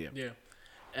the job.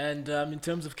 And in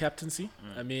terms of captaincy,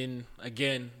 I mean,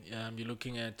 again, you're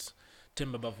looking at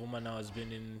Timber Bavuma now has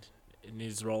been in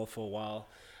his role for a while.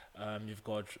 You've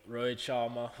got Rohit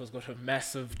Sharma, who's got a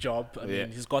massive job. I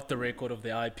mean, he's got the record of the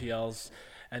IPLs,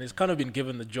 and he's kind of been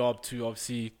given the job to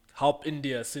obviously help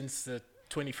India since the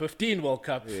 2015 World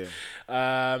Cup. The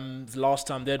last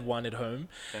time they'd won at home.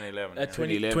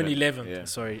 2011.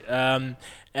 Sorry.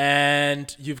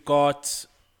 And you've got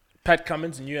Pat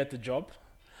Cummins, new at the job.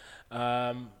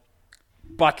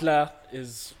 Butler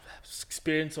is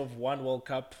experience of 1 World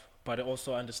Cup, but it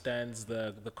also understands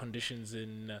the conditions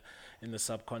in the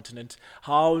subcontinent.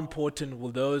 How important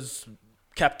will those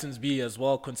captains be as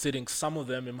well, considering some of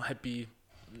them it might be,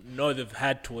 they've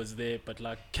had tours there, but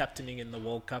like captaining in the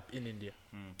World Cup in India?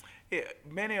 Yeah,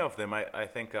 many of them I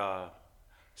think are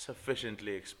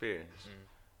sufficiently experienced.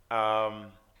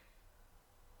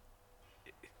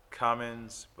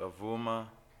 Cummins, Bavuma,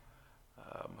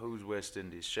 who's West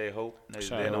Indies? Shea Hope?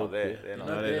 They're not there. They're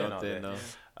not there. No.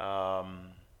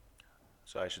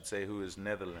 So I should say who is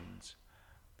Netherlands?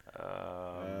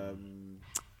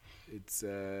 It's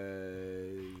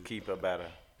keeper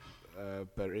batter.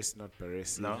 Paris, not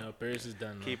Paris. No, Paris is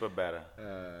done. Keeper batter.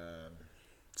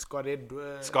 Scott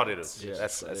Edwards. Scott Edwards.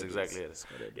 That's exactly it.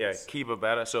 Yeah, keeper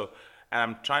batter. So, and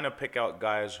I'm trying to pick out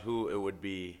guys who it would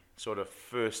be sort of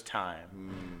first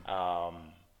time,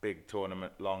 big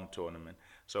tournament, long tournament.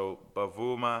 So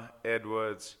Bavuma,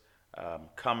 Edwards,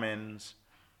 Cummins,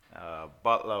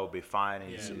 Butler will be fine.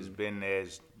 He's been there.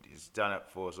 He's done it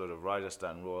for sort of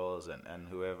Rajasthan Royals and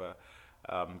whoever.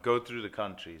 Go through the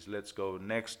countries. Let's go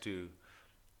next to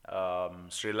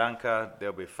Sri Lanka.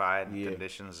 They'll be fine.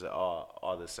 Conditions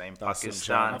are the same.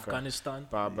 Pakistan, Afghanistan.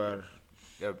 Babar.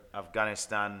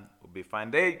 Afghanistan will be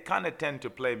fine. They kind of tend to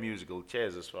play musical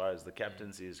chairs as far as the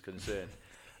captaincy is concerned.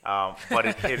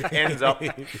 But it ends up,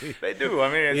 they do.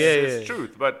 I mean, it's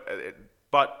truth.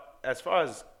 But as far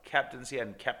as captaincy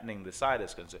and captaining the side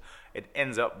is concerned, it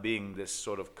ends up being this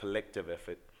sort of collective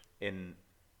effort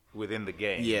within the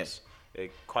games. Yes. They're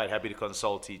quite happy to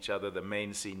consult each other. The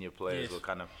main senior players will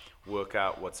kind of work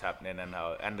out what's happening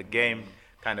and the game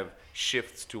kind of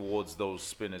shifts towards those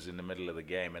spinners in the middle of the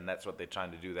game, and that's what they're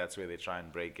trying to do. That's where they try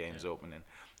and break games open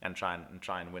and try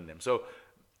and win them. So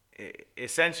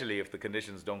essentially, if the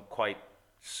conditions don't quite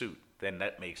suit, then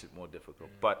that makes it more difficult.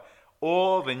 But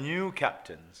all the new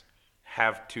captains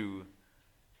have to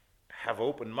have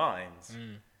open minds,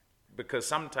 because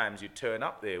sometimes you turn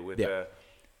up there with a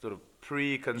sort of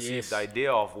preconceived Yes.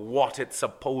 idea of what it's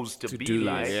supposed to be do,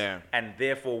 like, yeah. and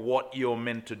therefore what you're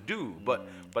meant to do.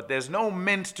 But there's no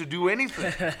meant to do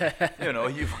anything.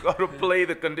 You've got to play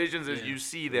the conditions as you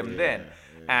see them then.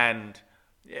 And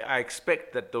I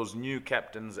expect that those new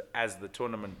captains, as the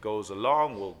tournament goes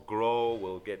along, will grow,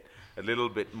 will get a little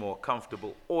bit more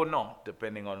comfortable or not,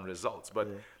 depending on results. But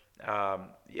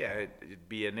it'd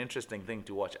be an interesting thing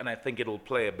to watch, and I think it'll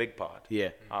play a big part.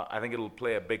 I think it'll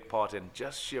play a big part in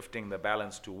just shifting the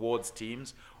balance towards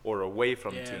teams or away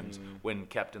from teams when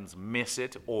captains miss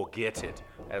it or get it,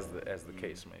 as the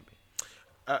case may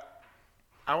be.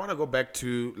 I want to go back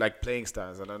to like playing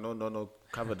styles, and I know Nono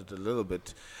covered it a little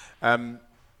bit.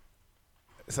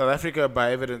 South Africa,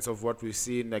 by evidence of what we've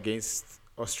seen against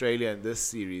Australia in this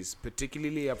series,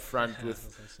 particularly up front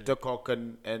with De Kock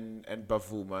and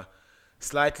Bavuma,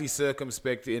 slightly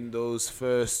circumspect in those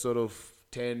first sort of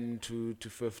 10 to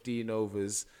 15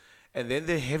 overs, and then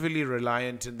they're heavily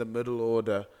reliant in the middle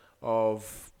order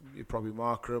of probably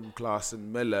Markram,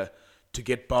 Klaasen, Miller to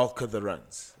get bulk of the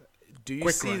runs. Do you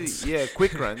see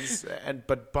quick runs,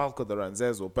 but bulk of the runs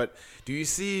as well. But do you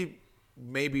see,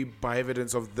 maybe by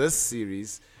evidence of this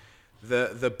series,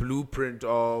 the blueprint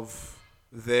of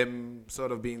them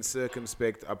sort of being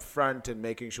circumspect up front and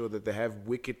making sure that they have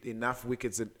enough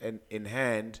wickets in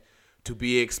hand to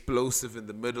be explosive in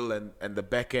the middle and the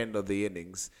back end of the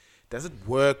innings? Does it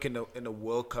work in a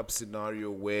World Cup scenario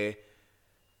where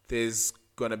there's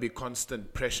going to be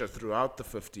constant pressure throughout the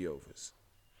 50 overs?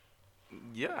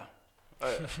 Yeah.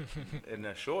 In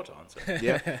a short answer.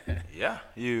 Yeah. Yeah.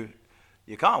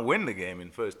 You can't win the game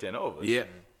in first 10 overs. Yeah.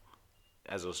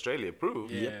 As Australia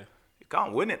proved. Yeah. You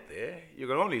can't win it there. You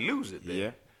can only lose it there.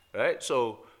 Yeah. Right?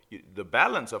 So the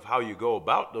balance of how you go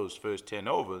about those first 10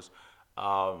 overs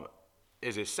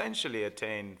is essentially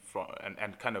attained from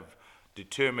and kind of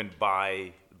determined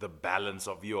by the balance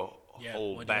of your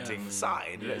whole batting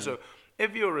side. Yeah. So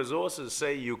if your resources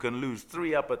say you can lose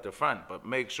 3 up at the front, but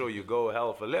make sure you go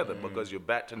hell for leather because you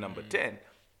bat to number 10,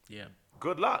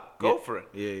 good luck. Go for it.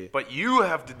 Yeah. But you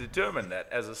have to determine that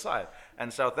as a side.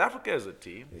 And South Africa as a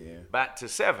team, bat to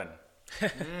 7.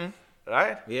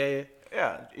 Right? Yeah.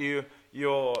 Yeah.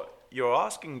 You're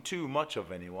asking too much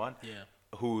of anyone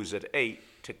who's at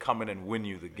 8 to come in and win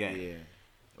you the game.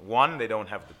 Yeah. One, they don't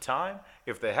have the time.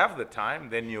 If they have the time,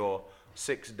 then you're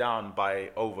 6 down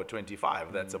by over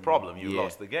 25. That's a problem. You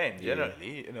lost the game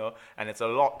generally, and it's a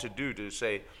lot to do to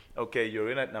say, okay,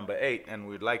 you're in at number 8 and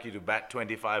we'd like you to bat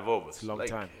 25 overs. It's a long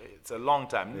time. It's a long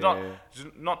time. Yeah.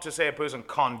 Not to say a person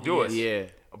can't do it. Yeah.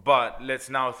 But let's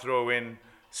now throw in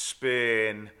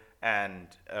spin and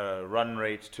run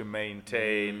rate to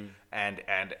maintain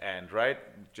and right,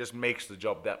 just makes the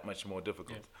job that much more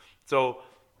difficult. So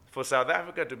for South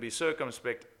Africa to be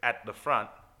circumspect at the front,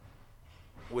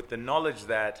 with the knowledge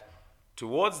that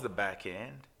towards the back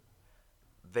end,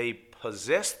 they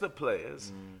possess the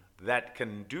players that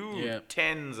can do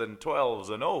 10s and 12s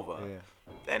and over,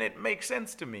 then it makes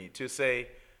sense to me to say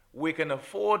we can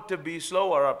afford to be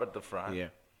slower up at the front. Yeah.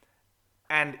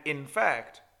 And in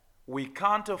fact, we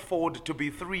can't afford to be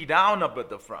 3 down up at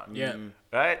the front. Yeah.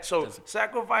 Right? So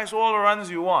sacrifice all the runs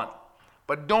you want,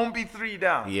 but don't be 3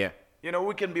 down. Yeah.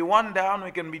 We can be 1 down,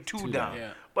 we can be 2 down.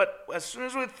 Yeah. But as soon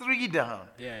as we're 3 down,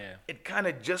 it kind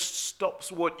of just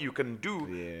stops what you can do.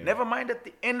 Yeah. Never mind at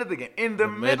the end of the game, in the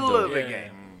middle of the Yeah.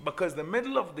 game. Because the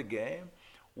middle of the game,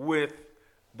 with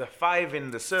the 5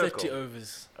 in the circle, 30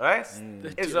 overs. right,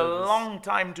 30 is a overs. long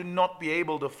time to not be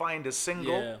able to find a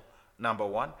single, Yeah. number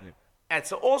one.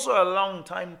 It's also a long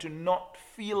time to not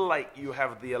feel like you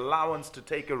have the allowance to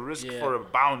take a risk for a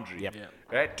boundary,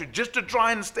 right? To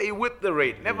try and stay with the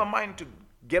rate, never mind to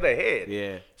get ahead.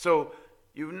 Yeah. So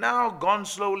you've now gone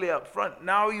slowly up front.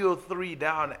 Now you're 3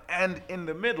 down, and in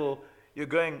the middle, you're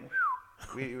going.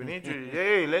 We need to.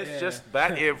 Hey, let's just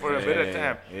bat here for a bit of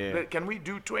time. Yeah. Can we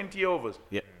do 20 overs?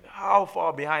 Yeah. How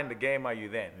far behind the game are you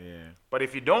then? Yeah. But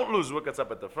if you don't lose wickets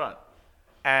up at the front,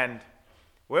 and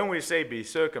when we say be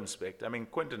circumspect, I mean,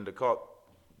 Quinton de Kock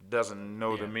doesn't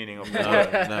know the meaning of the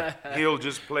word. He'll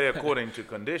just play according to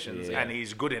conditions, and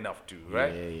he's good enough to,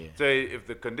 right? Yeah. So if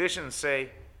the conditions say,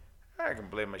 I can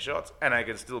play my shots and I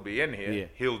can still be in here,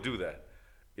 he'll do that,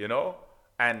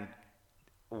 And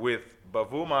with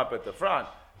Bavuma up at the front,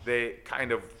 they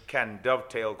kind of can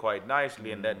dovetail quite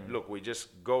nicely in that, look, we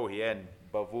just go here and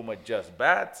Bavuma just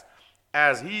bats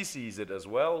as he sees it as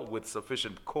well, with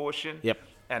sufficient caution. Yep.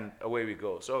 And away we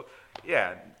go. So,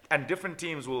 and different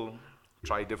teams will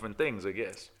try different things, I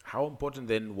guess. How important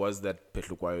then was that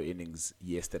Petlukwayo innings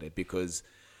yesterday? Because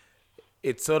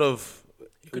it's sort of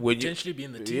Could when potentially be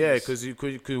in the teams. Yeah, because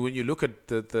when you look at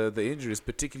the injuries,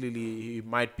 particularly he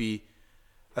might be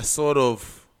a sort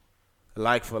of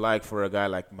like for a guy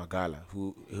like Magala,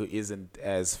 who isn't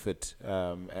as fit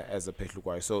as a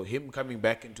Petlukwai. So him coming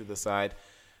back into the side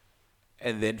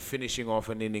and then finishing off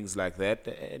an innings like that,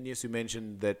 and yes, you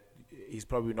mentioned that he's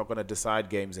probably not going to decide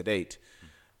games at 8,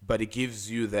 but it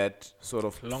gives you that sort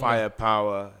of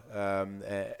firepower,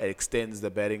 extends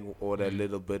the batting order a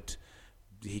little bit.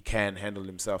 He can handle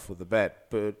himself with the bat,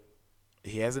 but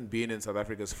he hasn't been in South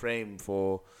Africa's frame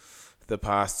for the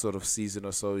past sort of season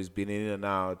or so. He's been in and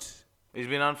out. He's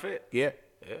been unfit. Yeah.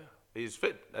 He's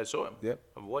fit. I saw him. Yep.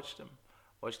 I've watched him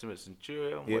at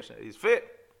Centurion. Yep. He's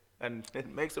fit. And it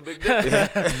makes a big difference.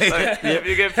 If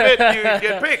you get fit, you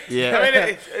get picked. Yeah. I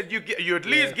mean, you at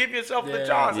least give yourself the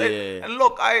chance. Yeah. And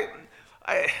look, I'm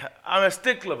a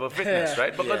stickler for fitness,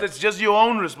 right? Because it's just your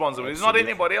own responsibility. It's not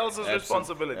anybody else's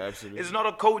responsibility. Absolutely. It's not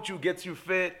a coach who gets you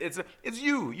fit. It's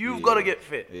you. You've got to get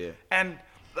fit. Yeah. And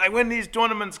like when these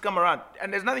tournaments come around,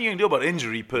 and there's nothing you can do about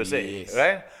injury per se, Yes.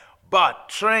 right? But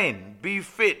train, be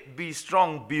fit, be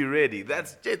strong, be ready.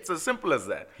 It's as simple as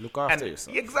that. Look after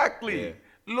yourself. Exactly. Yeah.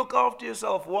 Look after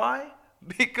yourself. Why?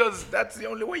 Because that's the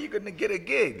only way you're going to get a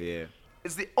gig. Yeah.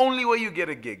 It's the only way you get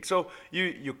a gig. So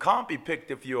you can't be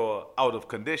picked if you're out of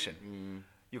condition.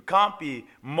 You can't be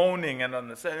moaning and on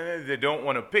the side, they don't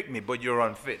want to pick me, but you're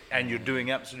unfit and you're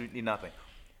doing absolutely nothing.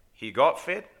 He got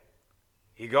fit.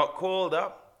 He got called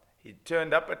up. He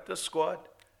turned up at the squad.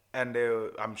 And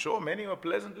I'm sure many were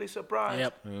pleasantly surprised.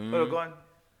 Yep. They were going,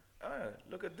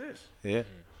 look at this. Yeah.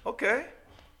 Okay.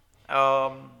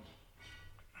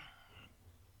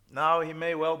 Now he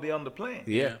may well be on the plane.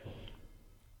 Yeah.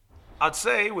 I'd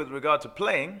say with regard to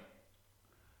playing,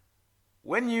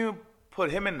 when you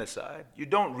put him in the side, you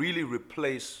don't really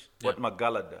replace what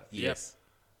Magala does. Yes.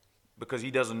 Because he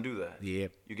doesn't do that. Yeah.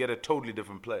 You get a totally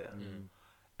different player.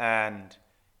 And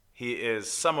he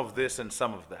is some of this and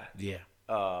some of that. Yeah.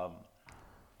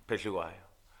 Petlukwai.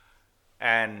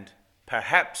 And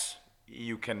perhaps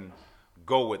you can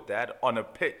go with that on a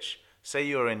pitch. Say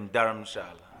you're in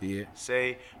Dharamshala. Yeah.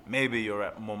 Say maybe you're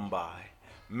at Mumbai.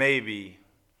 Maybe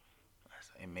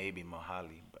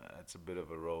Mohali. But it's a bit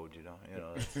of a road, you know.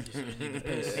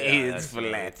 It's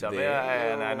flat.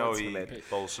 And I know he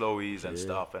bowls slowies and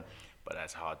stuff, but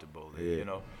that's hard to bowl there, you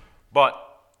know. But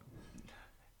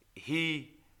he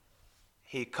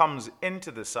comes into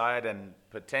the side and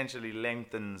potentially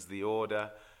lengthens the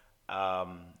order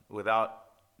without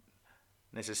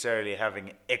necessarily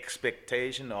having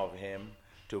expectation of him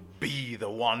to be the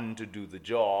one to do the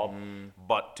job,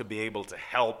 but to be able to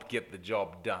help get the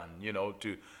job done, you know,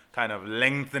 to kind of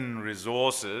lengthen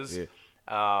resources.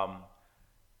 Yeah.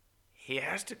 He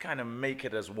has to kind of make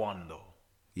it as one, though,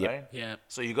 Yep. right? Yeah.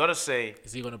 So you got to say,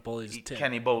 Is he going to bowl his 10?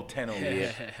 can he bowl 10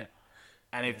 overs?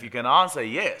 And if you can answer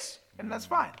yes, then that's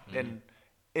fine. Then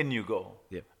in you go.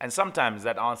 Yep. And sometimes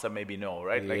that answer may be no,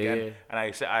 right? Like, Yeah. and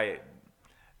I say,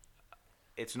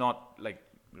 it's not like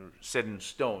set in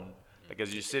stone. Like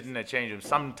as you sit in a change room,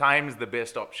 sometimes the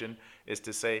best option is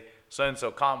to say,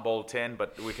 so-and-so can't bowl 10,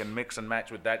 but we can mix and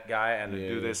match with that guy and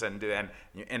do this and do, and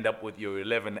you end up with your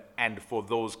 11. And for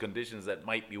those conditions, that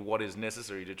might be what is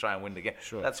necessary to try and win the game.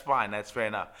 Sure. That's fine. That's fair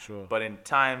enough. Sure. But in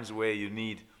times where you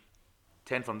need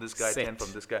 10 from this guy, Set. 10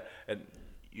 from this guy, and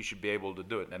you should be able to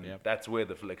do it. And that's where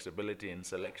the flexibility in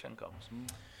selection comes.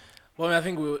 Well, I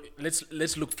think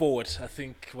let's look forward. I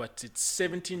think it's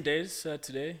 17 days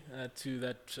today to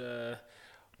that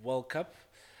World Cup.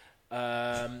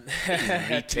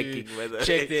 Checking whether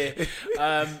check there.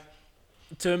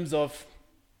 In terms of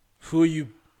who you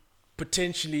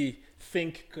potentially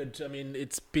think could. I mean,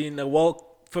 it's been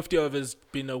 50 overs.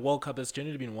 Been a World Cup that's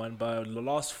generally been won by the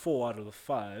last 4 out of the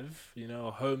 5. You know,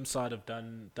 home side have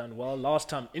done well. Last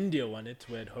time India won it,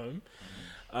 we're at home.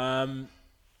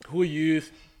 Who are you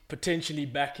potentially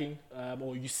backing,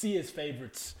 or you see as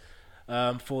favourites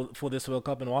for this World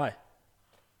Cup, and why?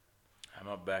 I'm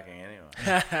not backing anyone.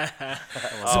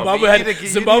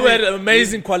 Zimbabwe had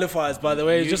amazing qualifiers, by the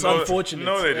way. It's just unfortunate.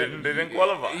 No, they didn't. They didn't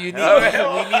qualify.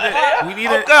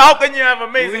 How can you have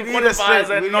amazing qualifiers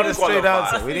and not straight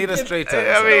qualify? answer. We need a straight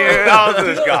answer. I mean, how's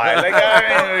this guy? Like,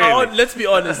 really. Let's be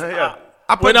honest.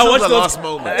 Up when I until watched the those, last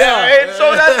moment.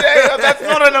 So that's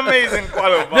not an amazing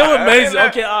qualifier. They were amazing. I mean,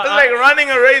 Okay, it's like running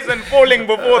a race and falling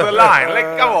before the line.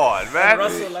 Like, come on, man.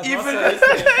 Even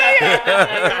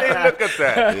look at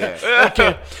that. Yeah.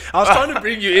 okay, I was trying to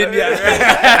bring you in here.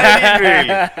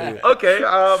 Really? Okay.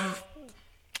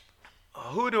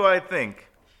 Who do I think?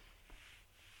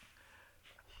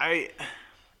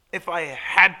 If I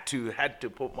had to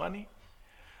put money,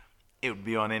 it would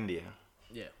be on India.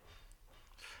 Yeah.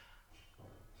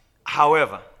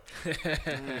 However,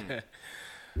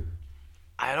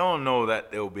 I don't know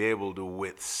that they'll be able to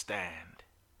withstand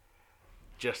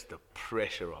just the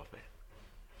pressure of it.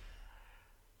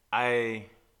 I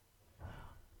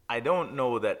don't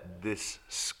know that this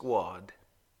squad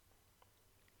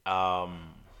has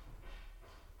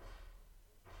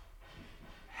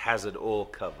it all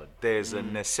covered. There's a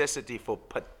necessity for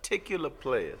particular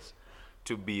players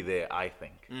to be there, I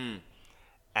think.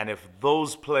 And if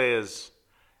those players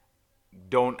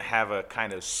don't have a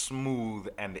kind of smooth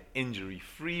and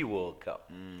injury-free World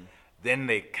Cup, then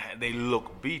they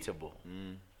look beatable,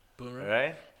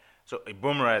 right? So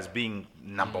Bumrah as being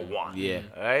number one,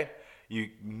 right? You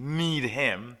need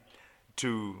him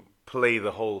to play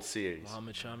the whole series.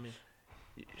 Mohamed Shami.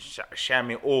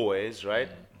 Shami always, right?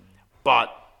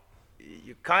 But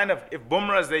you kind of, if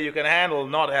Bumrah's there, you can handle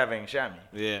not having Shami.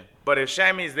 Yeah. But if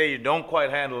Shami's there, you don't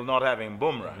quite handle not having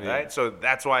Bumrah, right? So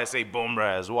that's why I say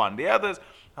Bumrah as one. The others,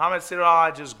 Ahmed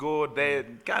Siraj is good. They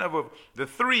kind of the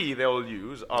three they'll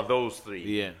use are those three.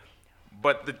 Yeah.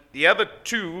 But the other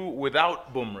two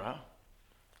without Bumrah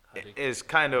is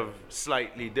kind of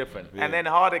slightly different. And then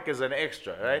Hardik is an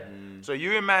extra, right? So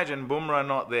you imagine Bumrah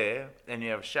not there, and you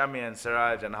have Shami and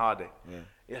Siraj and Hardik.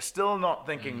 You're still not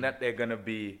thinking that they're going to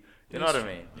be, you know what I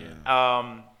mean?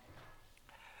 Yeah.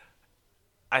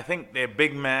 I think their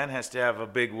big man has to have a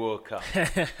big World Cup.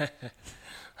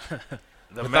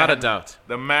 Without a doubt.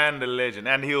 The man, the legend.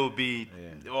 And he'll be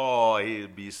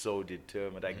so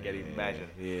determined. I can imagine.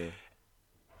 Yeah.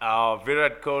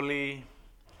 Virat Kohli,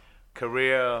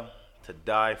 career to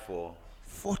die for.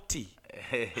 40.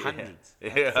 Hundreds.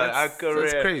 That's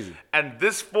crazy. And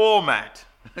this format,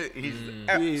 he's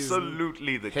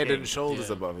absolutely the king. Head and shoulders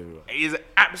above everyone. He's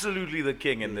absolutely the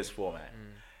king in this format.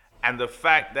 And the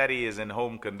fact that he is in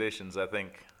home conditions, I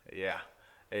think,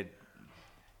 it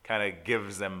kind of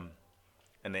gives them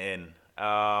an in.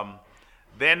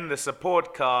 Then the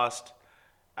support cast,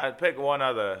 I'd pick one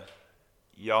other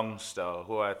youngster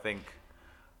who I think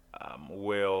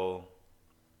will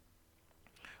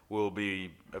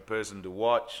be a person to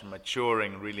watch,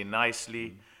 maturing really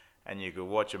nicely, and you could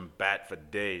watch him bat for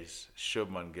days.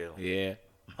 Shubman Gill. Yeah.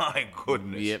 My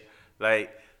goodness. Yep.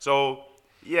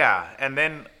 And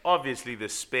then obviously the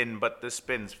spin, but the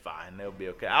spin's fine. They'll be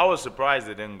okay. I was surprised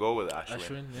they didn't go with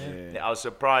Ashwin. I was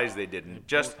surprised they didn't.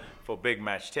 Just for big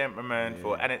match temperament,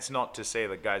 and it's not to say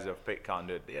the guys who've picked can't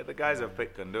do it. Yeah, the guys who've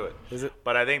picked can do it. Is it?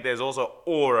 But I think there's also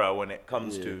aura when it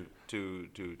comes to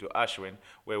Ashwin,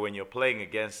 where when you're playing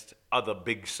against other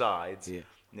big sides,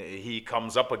 he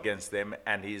comes up against them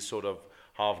and he's sort of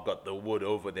half got the wood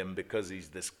over them because he's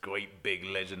this great big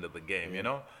legend of the game, you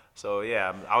know? So,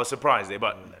 I was surprised there,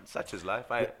 but such is life.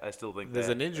 I still think there's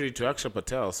an injury to Akshay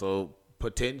Patel, so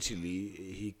potentially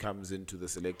he comes into the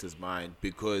selector's mind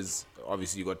because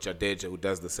obviously you got Jadeja who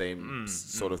does the same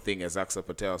sort of thing as Akshay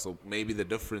Patel. So maybe the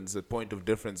point of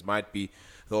difference might be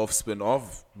the off-spin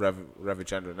of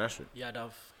Ravichandran Ashwin.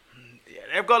 Yadav. Yeah,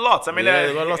 they've got lots. I mean,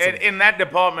 they've got lots in that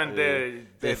department, they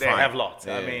have lots.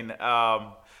 Yeah. I mean,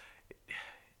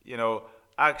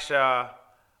 Akshay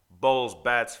bowls,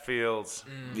 bats, fields,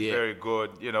 very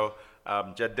good.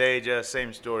 Jadeja,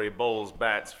 same story, bowls,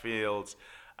 bats, fields.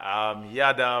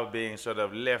 Yadav being sort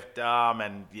of left arm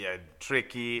and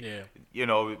tricky. Yeah.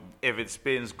 If it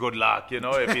spins, good luck.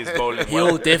 If he's bowling,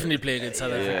 he'll definitely play against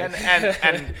South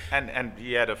Africa. And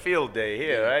he had a field day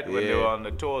here, right? When they were on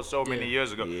the tour so many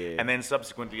years ago, and then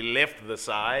subsequently left the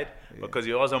side because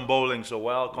he wasn't bowling so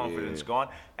well, confidence gone,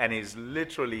 and he's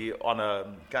literally on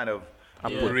a kind of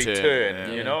return,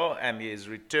 and he is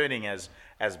returning as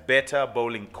better,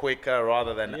 bowling quicker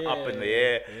rather than up in the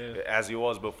air as he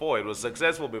was before. It was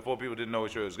successful before, people didn't know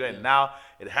which way he was going. Now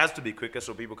it has to be quicker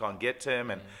so people can't get to him.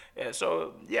 And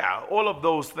all of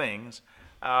those things,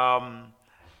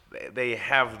 they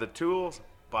have the tools,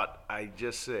 but I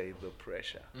just say the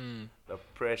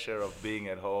pressure of being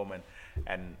at home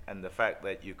and the fact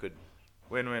that you could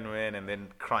win and then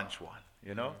crunch one,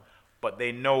 But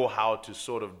they know how to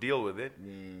sort of deal with it.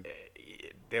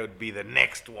 They would be the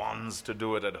next ones to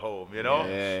do it at home,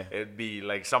 It'd be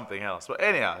like something else. But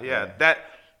anyhow, that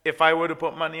if I were to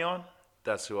put money on,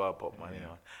 that's who I'll put money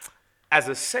on. As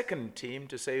a second team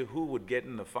to say who would get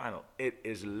in the final, it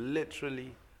is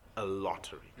literally a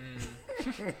lottery.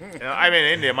 I mean,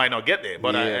 India might not get there,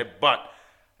 but but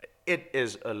it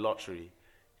is a lottery.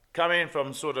 Coming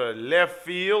from sort of left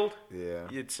field,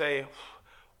 you'd say,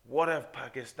 what have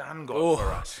Pakistan got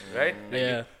for us, right?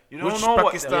 Yeah. You don't Which know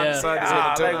Pakistan what side is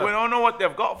going to turn up? we don't know what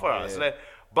they've got for us.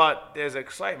 But there's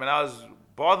excitement. I was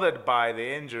bothered by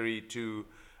the injury to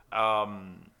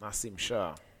Nasim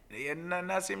Shah.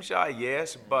 Nasim Shah,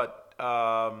 yes, but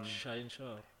Shaheen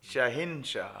Shah. Shaheen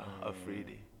Shah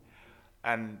Afridi.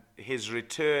 and his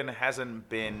return hasn't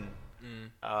been.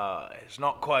 It's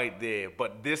not quite there,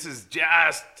 but this is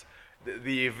just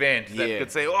the event that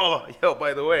could say, "Oh, yo,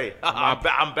 by the way, I'm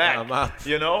back," I'm up.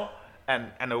 you know,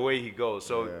 and away he goes.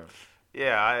 So,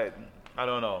 I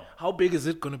don't know. How big is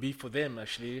it going to be for them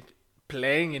actually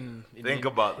playing in Think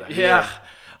about that. Yeah.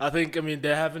 I think, I mean,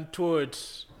 they haven't toured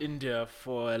India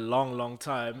for a long, long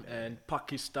time, and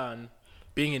Pakistan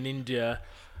being in India,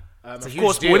 of huge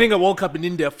course, deal. winning a World Cup in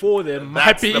India for them might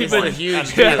That's be the even point.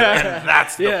 huge and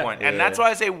that's the Yeah. point. And that's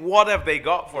why I say, what have they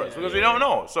got for us? Because we don't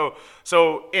know.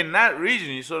 So in that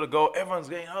region, you sort of go, everyone's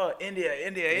going, oh, India,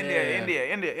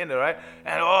 right?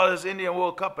 And all this Indian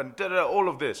World Cup and all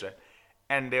of this, right?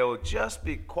 And they'll just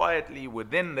be quietly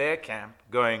within their camp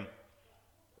going,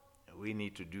 we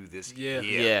need to do this here.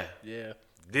 Yeah.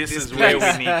 This is where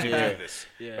we need to do this,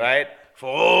 right? For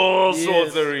all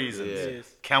sorts of reasons.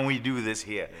 Yes. Can we do this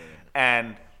here?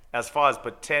 And as far as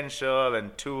potential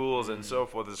and tools and so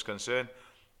forth is concerned,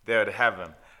 they would have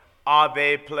them. Are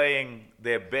they playing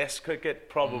their best cricket?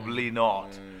 Probably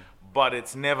not. But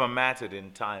it's never mattered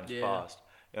in times past.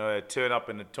 You know, they turn up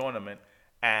in the tournament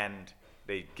and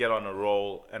they get on a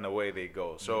roll and away they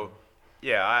go. So,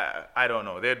 I don't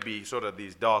know. There'd be sort of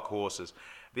these dark horses.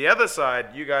 The other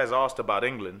side, you guys asked about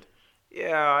England.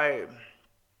 I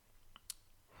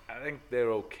think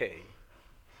they're okay.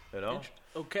 You know?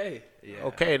 Okay. Yeah.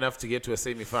 Okay enough to get to a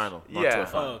semi-final, not to a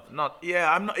final.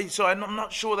 I'm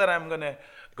not sure that I'm gonna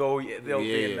go. They'll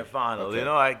be in the final. Okay. You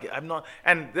know, I'm not.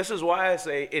 And this is why I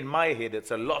say in my head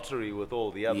it's a lottery with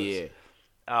all the others.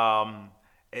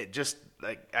 It just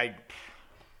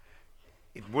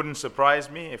it wouldn't surprise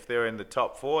me if they're in the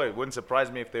top 4. It wouldn't surprise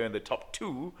me if they're in the top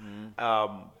 2.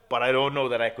 But I don't know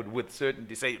that I could with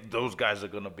certainty say those guys are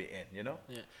gonna be in. You know.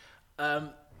 Yeah.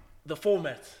 The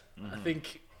format, I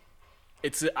think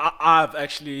I've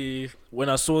actually, when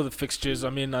I saw the fixtures,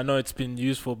 I mean, I know it's been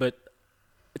useful, but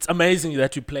it's amazing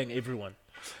that you're playing everyone.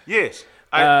 Yes.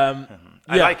 I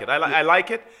like it. I like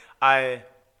it. I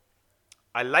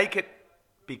like it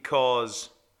because,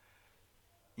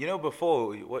 you know,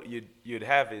 before what you'd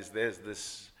have is there's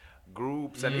this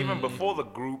groups, and even before the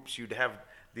groups, you'd have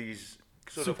these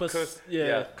sort of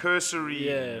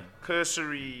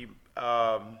cursory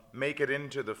make it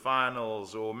into the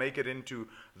finals or make it into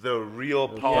the real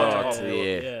part of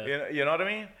it. You know what I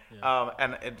mean?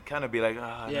 And it'd kind of be like, no,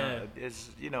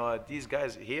 are these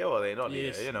guys here or are they not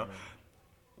here? You know.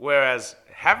 Whereas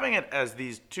having it as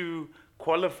these 2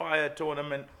 qualifier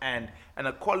tournament and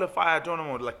a qualifier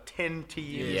tournament with like 10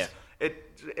 teams,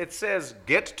 it says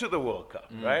get to the World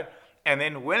Cup, right? And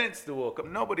then when it's the World Cup,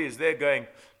 nobody is there going,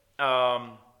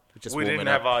 we didn't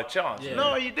have our chance.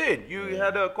 No, you did. You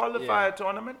had a qualifier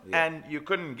tournament and you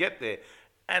couldn't get there.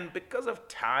 And because of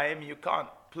time, you can't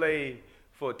play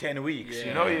for 10 weeks,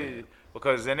 you know,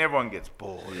 because then everyone gets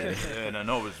bored and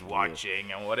nobody's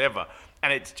watching and whatever.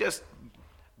 And it's just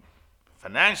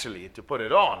financially to put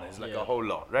it on is like a whole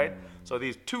lot, right? So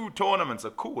these 2 tournaments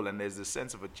are cool and there's this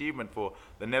sense of achievement for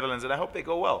the Netherlands and I hope they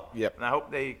go well. And I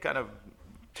hope they kind of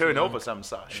turn over some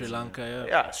sides. Sri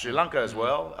Lanka, Sri Lanka as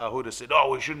well. Who'd have said,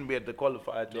 we shouldn't be at the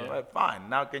qualifier tournament. Fine.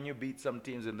 Now can you beat some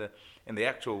teams in the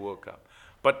actual World Cup?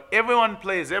 But everyone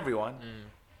plays everyone.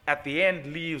 At the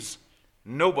end, leaves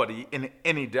nobody in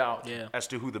any doubt as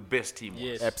to who the best team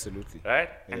was. Absolutely. Right?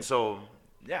 And so,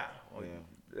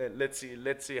 let's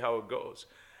see how it goes.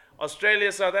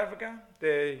 Australia, South Africa,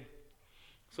 they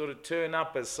sort of turn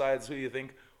up as sides who you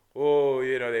think,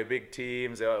 they're big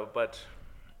teams, but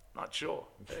not sure.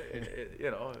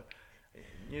 You know,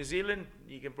 New Zealand,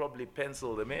 you can probably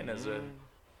pencil them in as a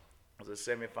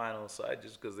semi-final side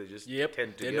just because they just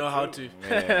tend to they get know through.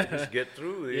 how to. Just get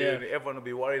through. Everyone will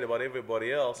be worried about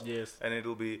everybody else. And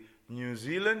it'll be New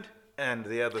Zealand and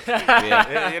the other 3.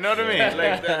 You know what I mean?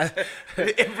 Like that's,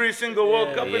 every single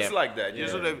World Cup, it's like that. You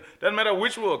sort of, doesn't matter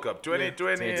which World Cup,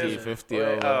 2020, 50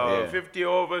 over, 50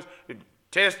 overs,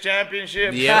 Test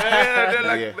Championship.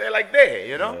 They're like there,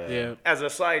 you know? As a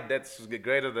side that's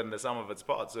greater than the sum of its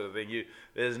parts sort of thing.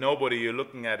 There's nobody you're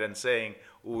looking at and saying,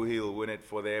 he'll win it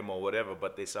for them or whatever,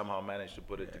 but they somehow managed to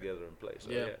put it together in place.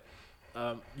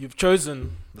 So, you've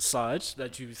chosen the side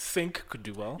that you think could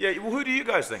do well. Yeah, who do you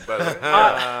guys think, by the way?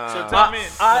 So tell me.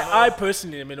 I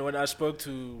personally, when I spoke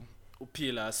to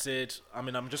Upila, I said,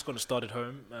 I'm just going to start at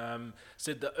home.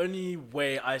 Said the only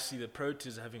way I see the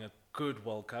Proteas having a good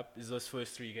World Cup is those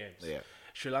first 3 games.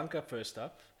 Sri Lanka first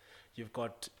up. You've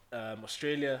got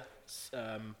Australia,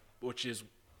 which is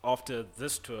after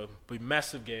this tour, be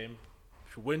massive game.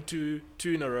 If you win 2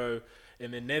 in a row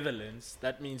in the Netherlands,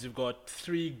 that means you've got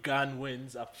 3 gun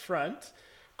wins up front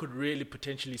could really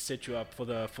potentially set you up for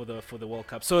the World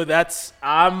Cup. So that's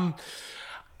I'm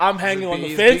hanging on the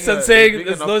He's fence being and a- saying he's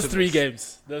being an those three optimist.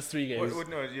 games. Those 3 games.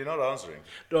 No, you're not answering.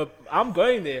 No, I'm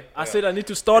going there. I said I need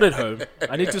to start at home.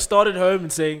 I need to start at home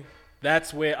and saying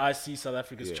that's where I see South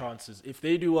Africa's chances. If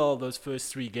they do well those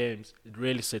first 3 games, it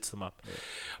really sets them up. Yeah.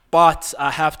 But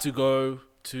I have to go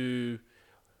to,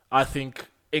 I think,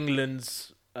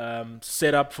 England's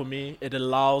setup for me. It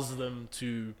allows them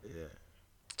to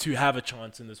have a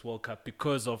chance in this World Cup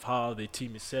because of how their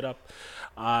team is set up.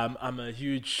 I'm a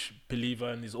huge believer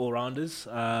in these all-rounders.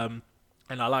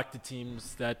 And I like the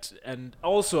teams that, and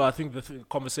also I think the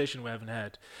conversation we haven't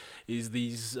had is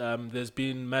these, there's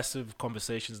been massive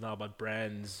conversations now about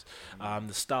brands,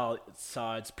 the style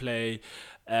sides play,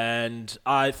 and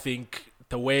I think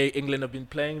the way England have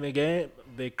been playing their game,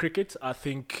 their cricket, I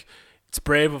think it's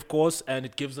brave, of course, and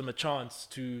it gives them a chance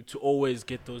to always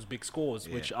get those big scores,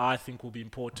 which I think will be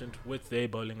important with their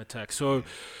bowling attack. So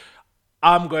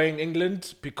I'm going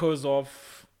England because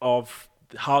of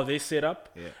how they set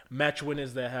up, match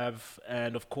winners they have,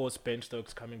 and of course Ben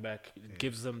Stokes coming back. It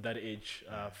gives them that edge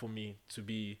for me to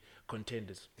be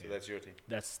contenders. So that's your team.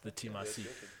 That's the team I see.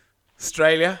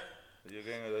 Australia. You're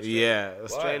going with Australia? Yeah,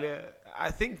 Australia. Why?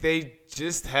 I think they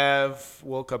just have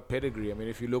World Cup pedigree. I mean,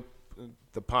 if you look at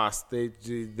the past,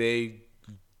 they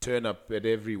turn up at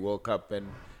every World Cup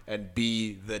and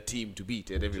be the team to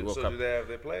beat at every World Cup. So do they have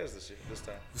their players this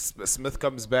time? Smith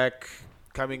comes back.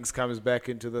 Cummings comes back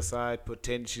into the side,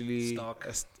 potentially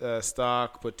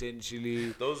Stark,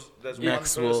 potentially There's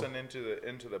Maxwell. one person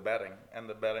into the batting, and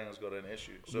the batting has got an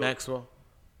issue. So, Maxwell.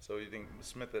 So you think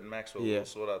Smith and Maxwell will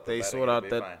sort out the They batting sort out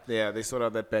and they'll be that. fine? Yeah, they sort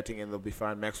out that batting and they'll be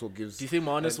fine. Maxwell gives. Do you think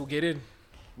Marnus will get in?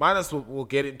 Marnus will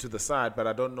get into the side, but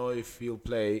I don't know if he'll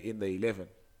play in the 11.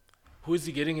 Who is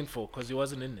he getting in for? Because he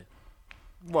wasn't in it.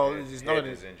 Well, he's not. Head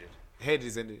is injured. Head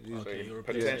is injured. So Okay, he you're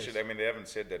potentially, I mean, they haven't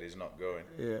said that he's not going,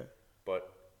 Yeah,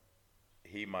 but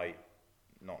he might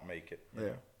not make it. yeah.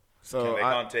 They So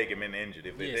can't take him in injured.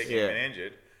 If they Yes. take him in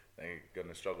injured, they're going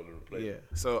to struggle to replace him.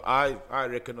 So I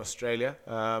reckon Australia.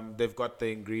 They've got the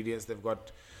ingredients. They've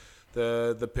got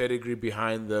the pedigree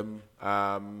behind them.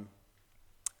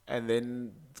 And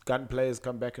then gun players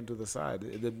come back into the side.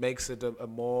 It makes it a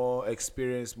more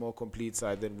experienced, more complete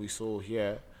side than we saw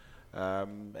here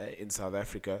in South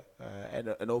Africa.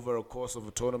 And over a course of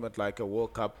a tournament like a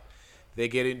World Cup, they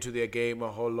get into their game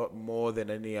a whole lot more than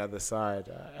any other side.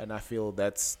 And I feel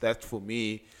that's for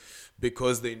me,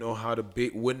 because they know how to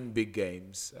win big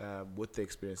games with the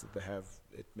experience that they have.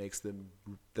 It makes them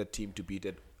the team to beat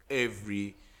at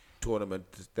every tournament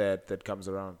that comes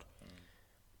around.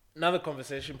 Another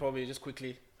conversation, probably just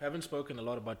quickly. Haven't spoken a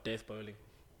lot about death bowling.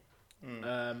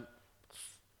 I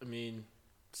mean,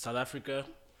 South Africa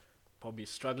probably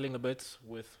struggling a bit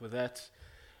with that.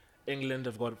 England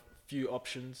have got a few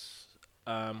options.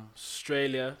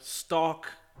 Australia,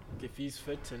 Stark, if he's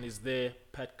fit and is there.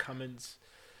 Pat Cummins.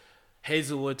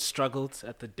 Hazelwood struggled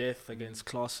at the death against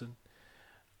Klaassen.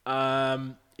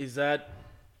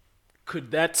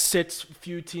 Could that set a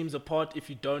few teams apart if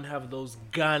you don't have those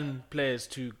gun players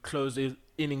to close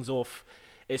innings off,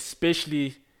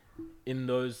 especially in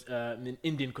those in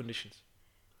Indian conditions?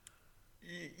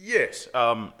 Yes,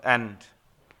 and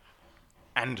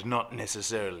not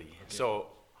necessarily. Okay.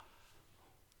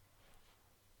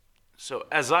 So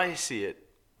as I see it,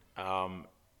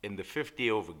 in the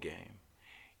 50-over game,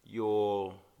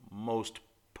 your most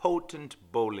potent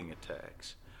bowling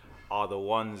attacks are the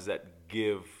ones that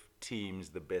give teams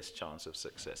the best chance of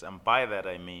success. And by that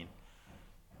I mean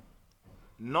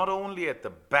not only at the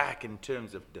back in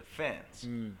terms of defense,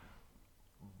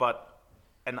 but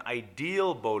an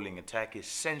ideal bowling attack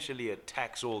essentially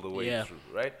attacks all the way through,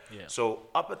 right? Yeah. So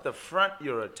up at the front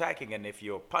you're attacking, and if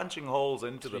you're punching holes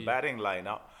into the batting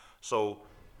lineup, so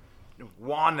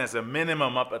 1 as a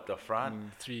minimum up at the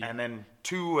front, 3, and then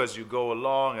 2 as you go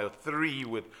along, or 3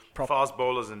 with fast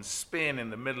bowlers and spin in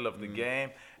the middle of the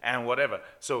game, and whatever.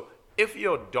 So if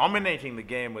you're dominating the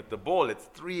game with the ball, it's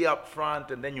 3 up front,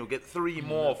 and then you'll get 3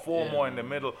 more, 4 more in the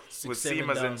middle 6, with 7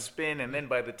 seamers down. and spin, and then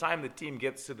by the time the team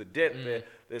gets to the death,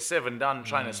 they're 7 down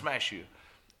trying to smash you.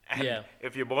 And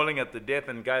if you're bowling at the death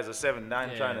and guys are 7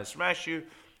 down trying to smash you,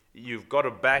 you've got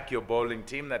to back your bowling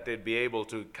team that they'd be able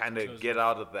to kind of get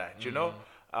out of that, you know,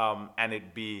 and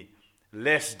it'd be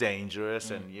less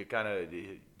dangerous, and you kind of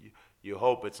you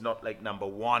hope it's not like number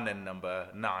 1 and number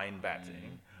 9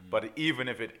 batting, but even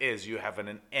if it is, you have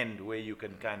an end where you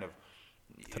can kind of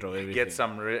get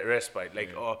some respite,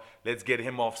 like let's get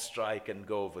him off strike and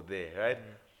go over there, right?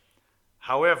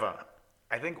 However,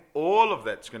 I think all of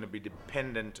that's going to be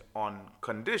dependent on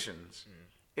conditions.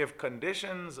 If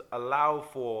conditions allow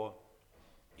for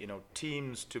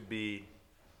teams to be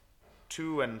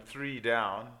 2 and 3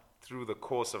 down through the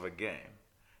course of a game,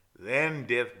 then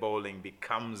death bowling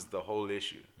becomes the whole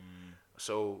issue.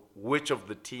 So which of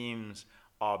the teams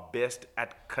are best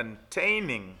at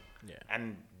containing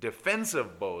and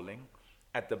defensive bowling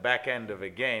at the back end of a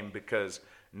game, because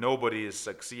nobody is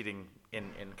succeeding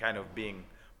in kind of being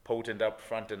potent up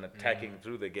front and attacking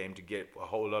through the game to get a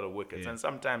whole lot of wickets. And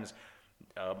sometimes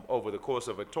over the course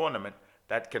of a tournament,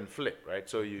 that can flip, right?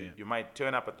 So you might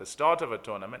turn up at the start of a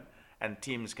tournament and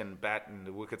teams can bat and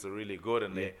the wickets are really good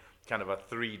and they kind of are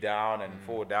 3 down and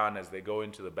 4 down as they go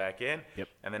into the back end.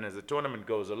 And then as the tournament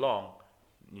goes along,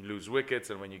 you lose wickets,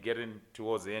 and when you get in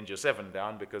towards the end, you're 7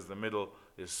 down because the middle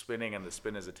is spinning and the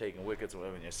spinners are taking wickets.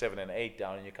 When you're 7 and 8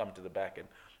 down and you come to the back end,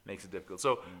 it makes it difficult.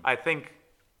 So I think,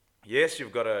 yes,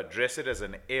 you've got to address it as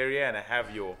an area and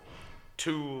have your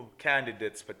 2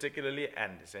 candidates particularly,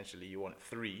 and essentially you want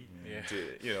 3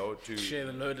 to share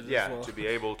the load as well. to be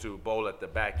able to bowl at the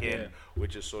back end,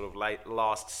 which is sort of like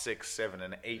last 6, 7,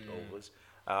 and 8 overs.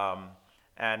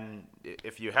 And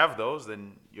if you have those,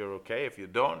 then you're okay. If you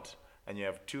don't, and you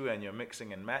have 2 and you're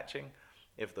mixing and matching,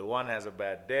 if the one has a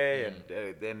bad day, and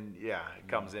then it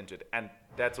comes into it. And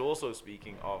that's also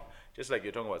speaking of, just like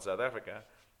you're talking about South Africa,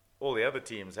 all the other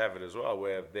teams have it as well,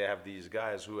 where they have these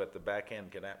guys who at the back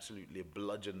end can absolutely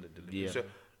bludgeon the delivery. So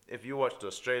if you watched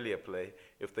Australia play,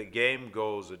 if the game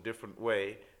goes a different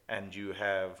way and you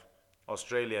have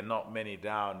Australia not many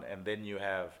down, and then you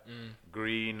have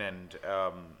Green and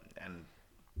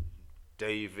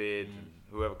David,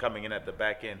 whoever coming in at the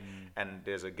back end, and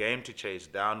there's a game to chase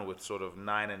down with sort of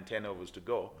 9 and 10 overs to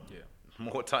go.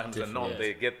 More times than not,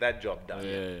 they get that job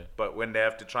done. But when they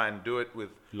have to try and do it with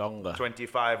longer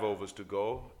 25 overs to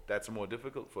go, that's more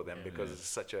difficult for them because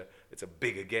it's a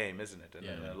bigger game, isn't it?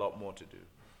 And a lot more to do.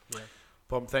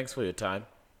 Pom, thanks for your time.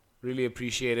 Really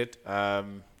appreciate it. I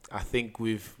think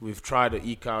we've tried to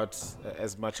eke out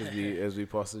as much as we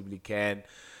possibly can.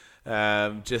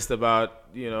 Just about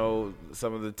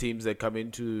some of the teams that come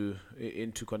into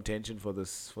contention for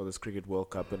this Cricket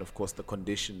World Cup, and of course the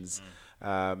conditions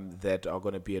that are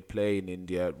going to be at play in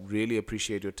India. Really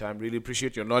appreciate your time. Really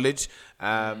appreciate your knowledge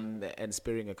and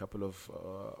sparing a couple of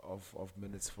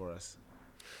minutes for us.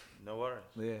 No worries.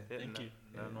 Thank you.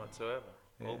 None whatsoever.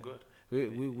 All good. Do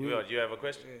you have a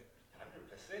question?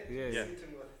 100%. Yeah.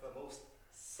 Sitting with the most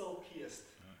silkiest,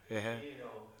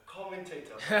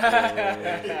 commentator.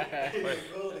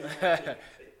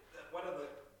 One of the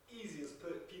easiest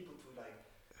people to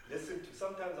listen to.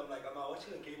 Sometimes I'm like, am I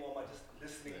watching a game or am I just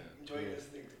listening, enjoying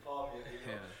listening to Palm?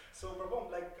 So,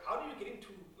 Rabon, how do you get into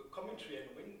commentary, and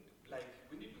when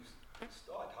did you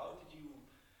start? How did you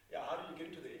get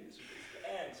into the industry?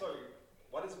 And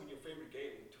what has been your favorite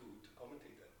game to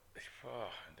commentate then?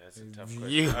 Oh, that's a tough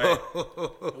question.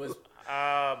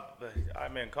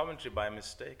 Commentary by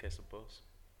mistake, I suppose.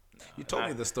 You told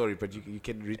me the story, but you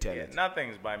can retell it.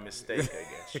 Nothing's by mistake, I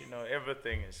guess.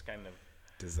 Everything is kind of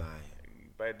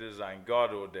by design,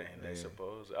 God ordained, I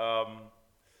suppose.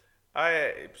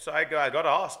 I got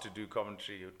asked to do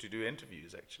commentary, to do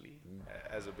interviews actually,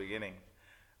 as a beginning,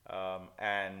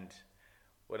 and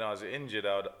when I was injured,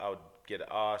 I would get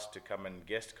asked to come and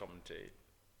guest commentate,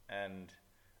 and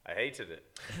I hated it.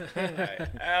 I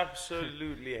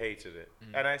absolutely hated it.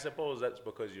 And I suppose that's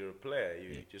because you're a player.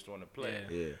 You just want to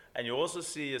play. And you also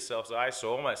see yourself, so I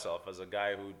saw myself as a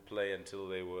guy who'd play until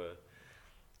they were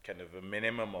kind of a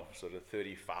minimum of sort of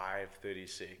 35,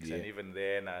 36. And even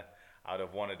then, I would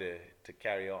have wanted to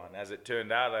carry on. As it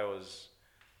turned out, I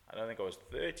don't think I was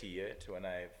 30 yet when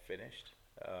I finished.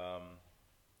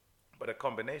 But a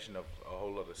combination of a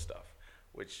whole lot of stuff,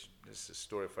 which is a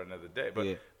story for another day.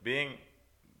 But being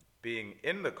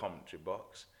in the commentary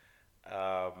box,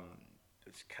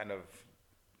 it's kind of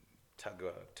tug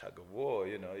of war. Are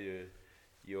you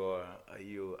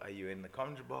in the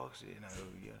commentary box?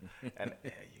 And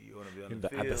you want to be on the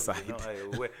field. Other side.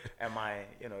 Am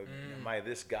I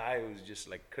this guy who's just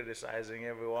criticizing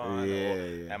everyone?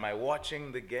 Or am I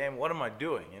watching the game? What am I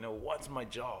doing? What's my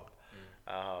job?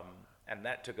 And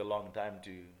that took a long time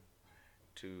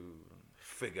to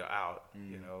figure out.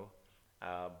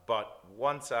 But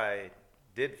once I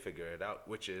did figure it out,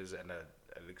 which is, and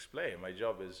I'll explain, my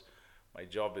job is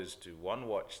to 1,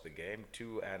 watch the game,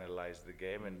 2, analyze the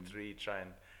game, and 3, try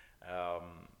and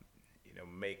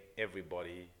make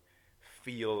everybody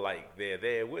feel like they're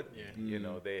there with me.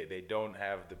 They don't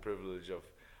have the privilege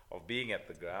of being at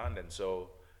the ground, and so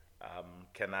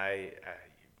can I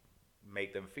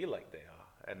make them feel like they are,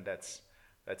 and that's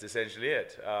essentially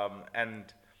it.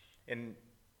 And in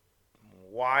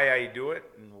why I do it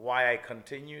and why I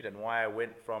continued and why I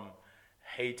went from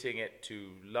hating it to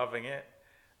loving it,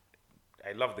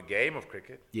 I love the game of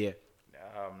cricket. Yeah.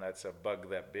 That's a bug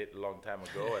that bit a long time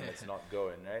ago, and it's not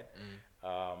going, right?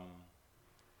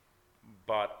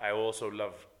 But I also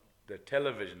love the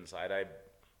television side. I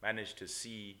managed to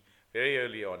see very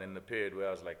early on in the period where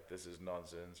I was like, this is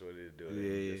nonsense, what are you doing?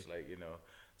 Yeah. Just like,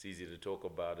 it's easy to talk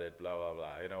about it, blah, blah,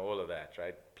 blah, all of that,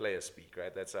 right? Player speak,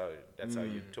 right? That's how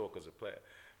you talk as a player.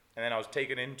 And then I was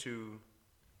taken into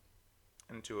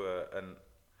an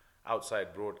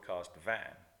outside broadcast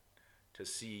van to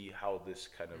see how this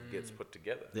kind of gets put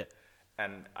together. Yeah.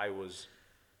 And I was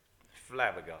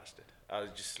flabbergasted. I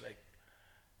was just like,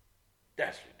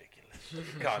 that's ridiculous. You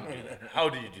can't do that. How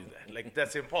do you do that? Like,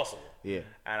 that's impossible. Yeah.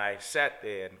 And I sat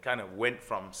there and kind of went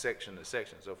from section to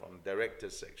section. So from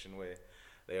director's section where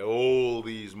there are all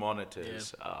these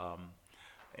monitors.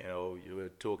 You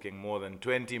were talking more than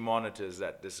 20 monitors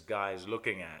that this guy's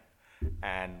looking at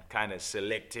and kind of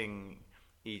selecting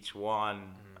each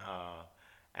one.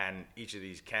 And each of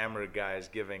these camera guys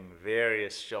giving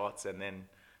various shots and then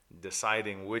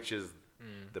deciding which is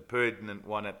the pertinent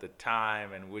one at the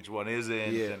time and which one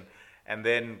isn't, and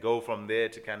then go from there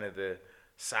to kind of the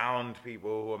sound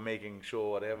people who are making sure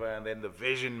whatever, and then the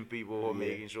vision people who are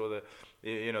making sure that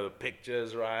the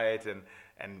picture's right, and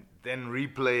then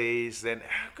replays. Then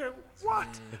what?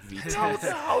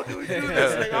 How do we do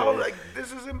this? Like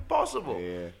this is impossible.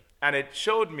 Yeah. And it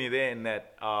showed me then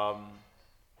that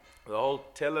the whole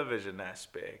television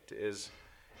aspect is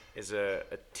a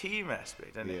team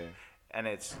aspect, and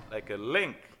it's like a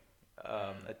link,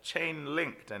 a chain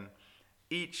linked, and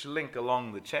each link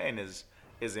along the chain is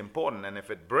important. And if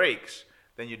it breaks,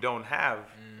 then you don't have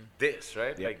this,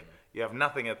 right? Yep. Like you have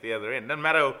nothing at the other end. Doesn't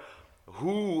matter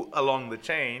who along the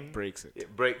chain breaks it.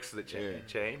 It breaks the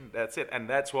chain. That's it, and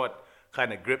that's what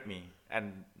kind of gripped me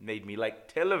and made me like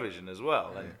television as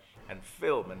well, and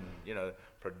film and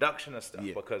production and stuff,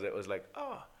 because it was like,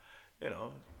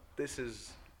 this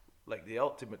is like the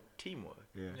ultimate teamwork.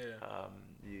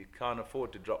 You can't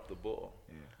afford to drop the ball.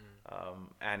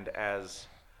 And as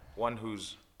one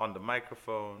who's on the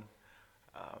microphone,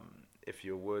 if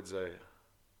your words are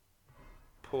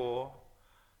poor,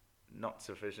 not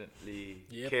sufficiently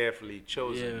carefully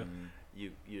chosen,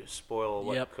 you spoil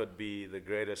what could be the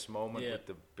greatest moment with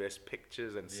the best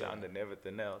pictures and sound and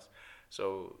everything else.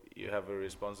 So you have a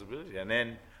responsibility. And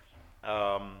then,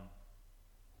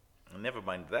 never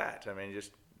mind that. I mean,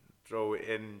 just throw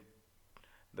in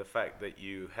the fact that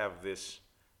you have this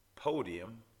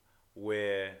podium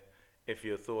where if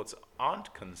your thoughts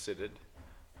aren't considered,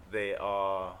 they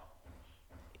are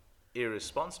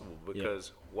irresponsible,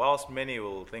 because whilst many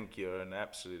will think you're an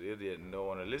absolute idiot and don't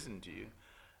want to listen to you,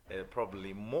 there are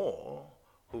probably more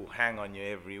who hang on your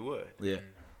every word.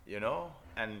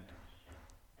 And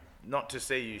not to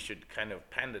say you should kind of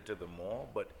pander to them more,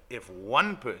 but if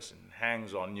one person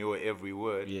hangs on your every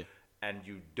word and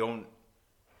you don't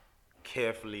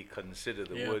carefully consider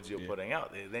the words you're putting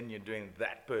out there, then you're doing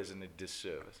that person a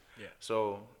disservice.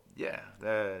 So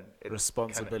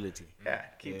responsibility.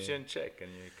 Keeps you in check,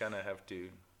 and you kind of have to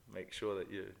make sure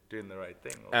that you're doing the right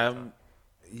thing all the time.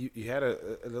 You had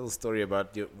a little story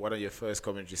about one of your first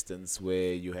commentary stints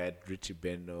where you had Richie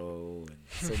Beno and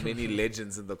so many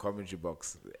legends in the commentary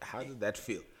box. How did that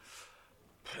feel?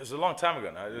 It was a long time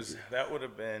ago now. That would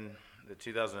have been the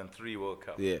 2003 World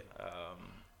Cup.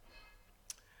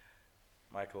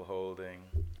 Michael Holding,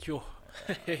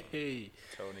 Tony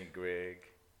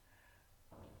Gregg,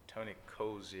 Tony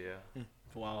Cozier,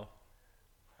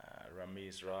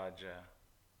 Ramiz Raja,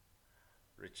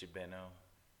 Richie Beno.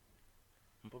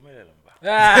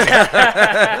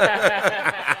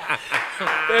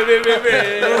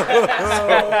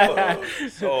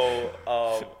 So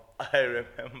I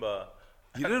remember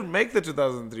you didn't make the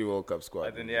 2003 World Cup squad.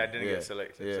 I didn't get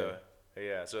selected. So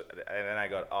and then I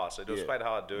got asked. So it was quite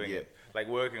hard doing it. Like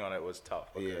working on it was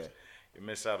tough because you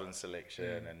miss out on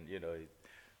selection, and you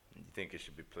think you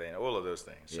should be playing, all of those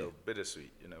things. So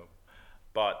bittersweet,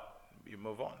 But you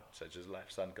move on, such as life.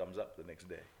 Sun comes up the next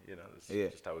day. That's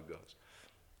just how it goes.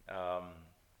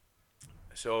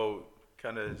 So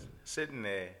kind of sitting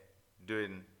there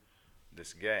doing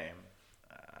this game,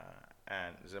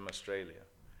 and it's in Australia,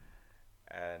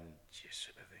 and you're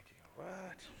sort of thinking,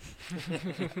 what?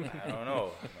 I don't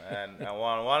know. And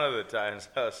one of the times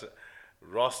I was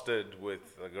rostered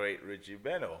with the great Richie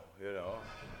Beno,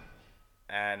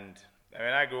 and I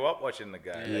mean I grew up watching the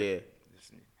guy,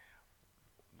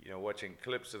 watching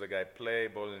clips of the guy play,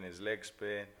 bowling his leg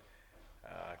spin.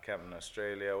 Captain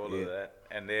Australia, all of that,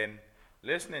 and then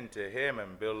listening to him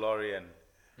and Bill Laurie and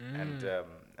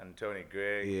Tony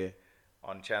Gregg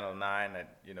on Channel 9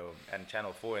 and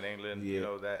Channel 4 in England,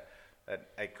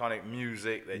 that iconic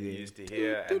music that you used to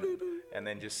hear, and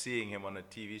then just seeing him on a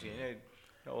TV screen,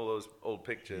 all those old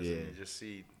pictures, and you just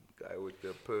see guy with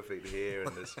the perfect hair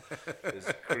and this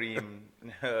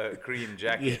cream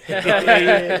jacket.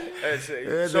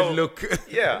 So look.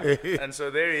 And so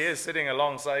there he is sitting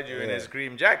alongside you in his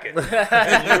cream jacket, and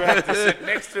you have to sit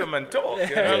next to him and talk.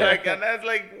 And that's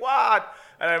like what?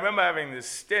 And I remember having this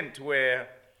stint where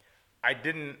I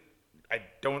think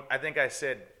I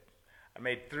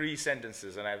made 3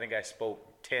 sentences, and I think I spoke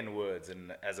 10 words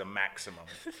as a maximum.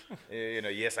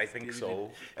 Yes, I think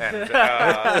so. And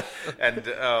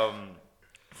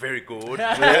very good.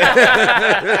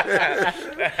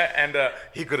 And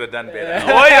he could have done better.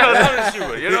 Something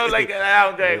stupid.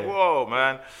 I'm going, whoa,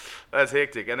 man. That's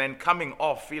hectic. And then coming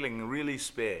off feeling really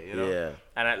spare, Yeah.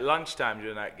 And at lunchtime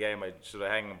during that game, I sort of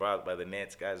hanging about by the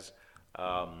nets, guys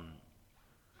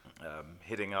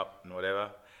hitting up and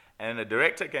whatever. And the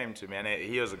director came to me, and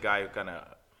he was a guy who kind of,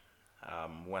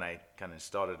 when I kind of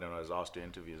started and I was asked to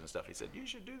interviews and stuff, he said, you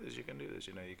should do this, you can do this,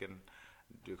 you can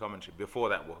do commentary before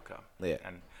that World Cup. Yeah.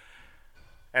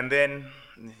 And then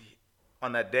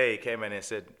on that day, he came in and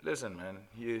said, listen, man,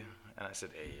 and I said,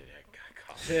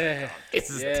 hey,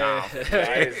 It's tough.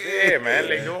 Yeah, man,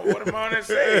 what am I going to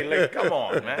say? Come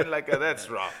on, man, that's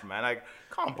rough, man.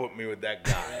 Can't put me with that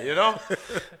guy,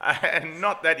 and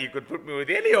not that you could put me with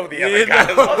any of the other guys.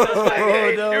 I was just like,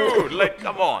 hey, dude,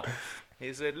 come on.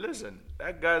 He said, listen,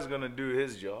 that guy's going to do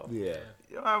his job. Yeah.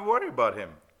 You don't have to worry about him.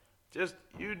 Just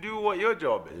you do what your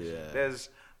job is. Yeah.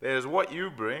 There's what you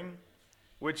bring,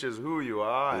 which is who you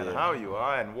are and how you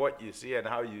are and what you see and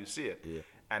how you see it. Yeah.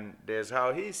 And there's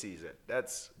how he sees it.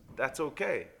 That's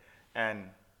okay.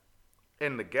 And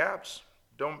in the gaps,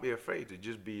 don't be afraid to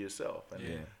just be yourself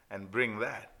and bring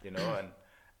that,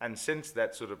 and since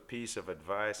that sort of piece of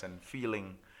advice and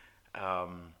feeling,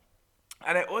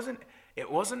 and it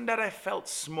wasn't that I felt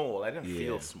small. I didn't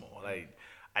feel small.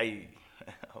 I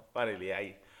funnily,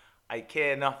 I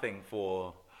care nothing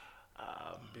for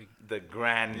the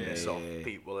grandness of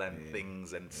people and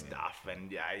things and stuff,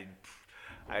 and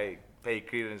I pay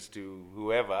credence to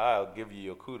whoever. I'll give you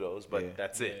your kudos, but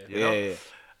that's it, you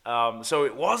know. So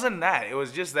it wasn't that. It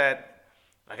was just that,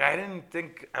 I didn't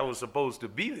think I was supposed to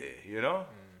be there,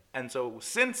 And so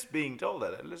since being told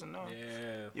that, listen, no,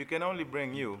 you can only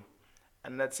bring you,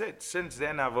 and that's it. Since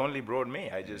then, I've only brought me.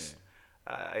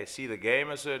 I see the game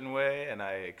a certain way, and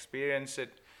I experience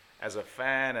it as a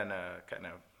fan and a kind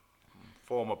of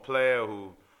former player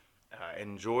who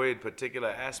enjoyed particular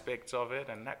aspects of it,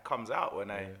 and that comes out when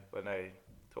I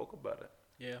talk about it.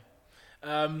 Yeah.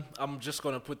 I'm just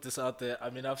going to put this out there. I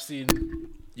mean, I've seen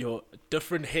your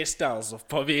different hairstyles of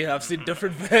Bobby. I've seen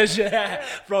different versions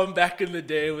from back in the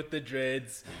day with the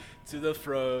dreads to the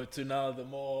fro to now the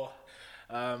more...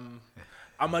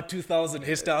 I'm a 2000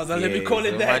 hairstyles, and let me call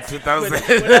it that. 2000.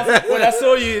 When I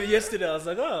saw you yesterday, I was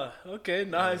like, oh, okay,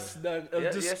 nice.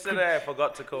 Yesterday I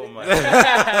forgot to call my...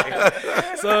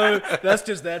 So that's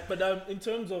just that. But in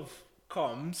terms of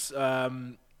comms,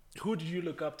 who did you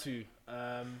look up to?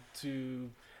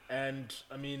 And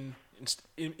I mean,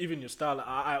 even your style,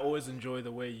 I always enjoy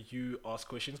the way you ask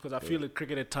questions, because I feel at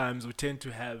cricket at times we tend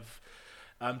to have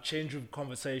change room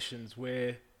conversations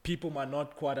where people might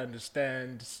not quite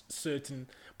understand certain,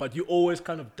 but you always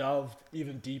kind of delve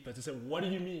even deeper to say, what do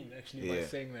you mean actually by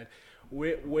saying that?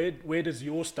 Where does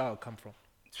your style come from?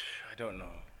 I don't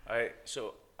know.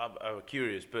 I'm a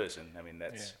curious person. I mean,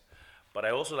 but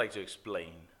I also like to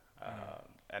explain,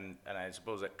 and I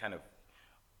suppose that kind of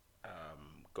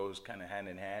goes kind of hand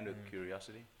in hand with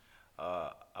curiosity.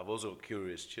 I've also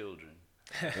curious children.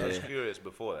 I was curious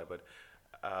before that, but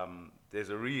there's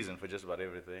a reason for just about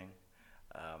everything.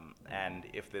 And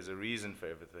if there's a reason for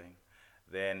everything,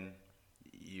 then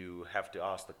you have to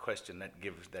ask the question that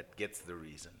gets the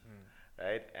reason,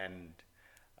 right? And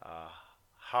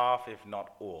half, if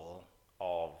not all,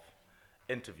 of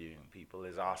interviewing people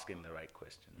is asking the right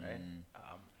question, right?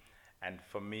 And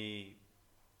for me,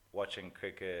 watching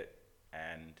cricket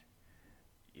and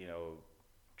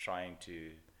trying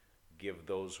to give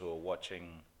those who are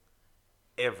watching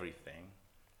everything,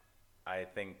 I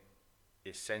think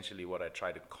essentially what I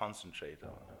try to concentrate on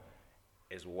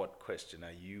is what question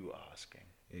are you asking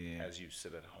as you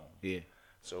sit at home. Yeah.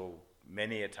 So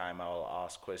many a time I'll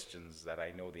ask questions that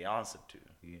I know the answer to,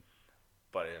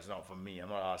 but it's not for me. I'm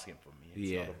not asking for me.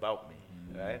 It's not about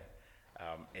me, right?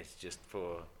 It's just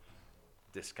for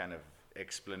this kind of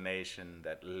explanation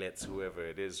that lets whoever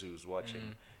it is who's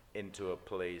watching into a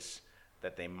place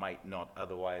that they might not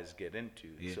otherwise get into.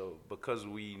 So because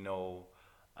we know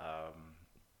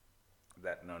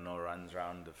that Nono runs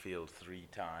around the field 3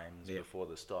 times before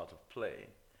the start of play,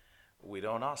 we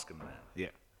don't ask them that.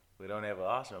 Yeah. We don't ever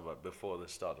ask them about before the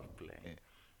start of play. Yeah.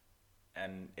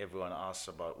 And everyone asks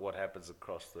about what happens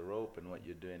across the rope and what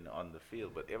you're doing on the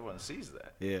field, but everyone sees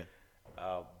that. Yeah.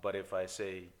 But if I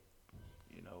say,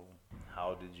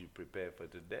 how did you prepare for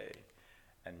today?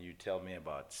 And you tell me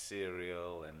about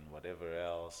cereal and whatever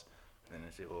else, then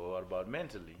I say, well, what about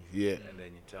mentally? Yeah. And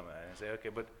then you tell me, and I say, okay,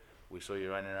 but we saw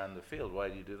you running around the field. Why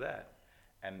do you do that?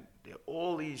 And there are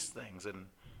all these things, and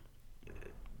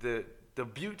the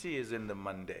beauty is in the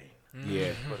mundane.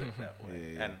 Yeah. Put it that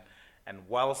way. Yeah. And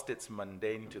whilst it's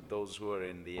mundane to those who are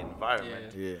in the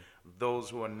environment,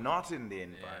 those who are not in the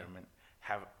environment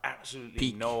have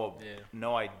absolutely no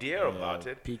idea about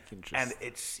it. Peak interest. And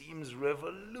it seems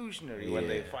revolutionary when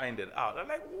they find it out. They're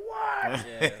like, what?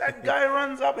 That guy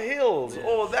runs up hills.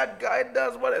 Oh, that guy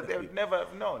does what? They would never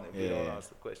have known if you don't ask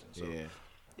the question. So,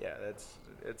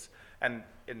 it's and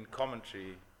in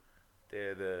commentary,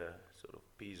 they're the sort of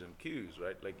P's and Q's,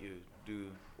 right? Like you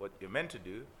do what you're meant to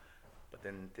do, but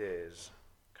then there's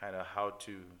kind of how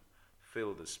to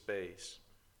fill the space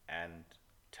and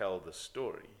tell the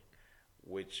story,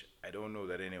 which I don't know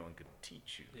that anyone could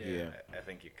teach you. I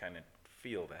think you kind of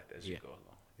feel that as you go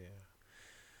along. Yeah.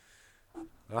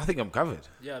 I think I'm covered.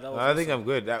 Yeah, that was I think I'm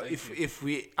good. If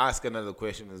we ask another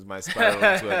question, it's my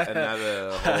spiral to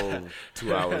another whole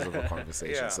 2 hours of a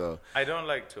conversation. So I don't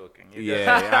like talking. You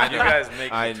guys guys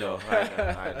make I me know.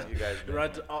 talk. You guys You're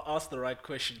right to ask the right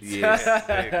questions. Yes.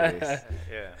 yes.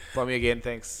 Yeah. Kwame, again,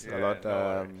 thanks a lot. No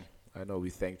worries. I know we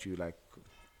thanked you like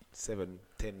 7-10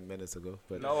 minutes ago,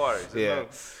 but no worries. yeah.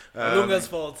 Lunga's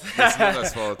fault. It's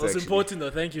Lunga's fault. It was actually. important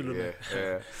though. Thank you, Lunga.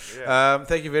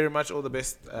 Thank you very much. All the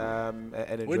best. And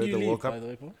enjoy When do you the leave, World Cup. by the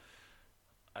way, Paul?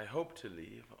 I hope to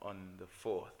leave on the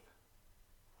 4th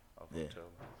of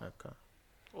October. Okay.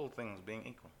 All things being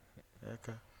equal.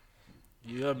 Okay.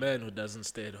 You're a man who doesn't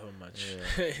stay at home much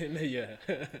in a year.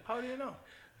 How do you know?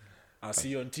 I'll see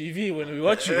you on TV when we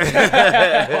watch you.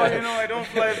 How do you know I don't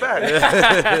fly back?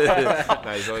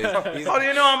 Nice. How do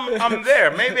you know I'm there?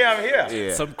 Maybe I'm here.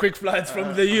 Yeah. Some quick flights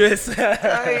from the US.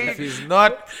 If he's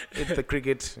not at the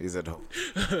cricket, he's at home.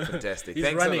 Fantastic. He's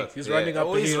Thanks running. a lot. He's running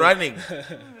up the he's hill. running.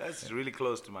 That's really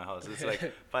close to my house. It's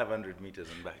like 500 meters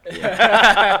and back.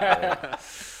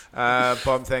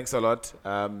 Pom, thanks a lot.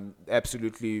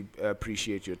 Absolutely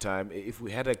appreciate your time. If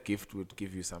we had a gift, we'd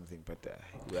give you something. But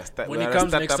when he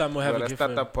comes next time, we'll have a gift.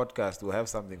 Startup podcast. We'll have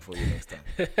something for you next time.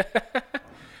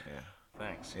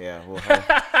 Thanks. Yeah, we'll have.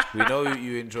 We know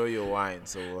you enjoy your wine,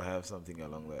 so we'll have something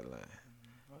along that line.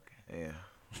 Okay. Yeah.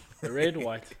 Red,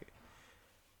 white.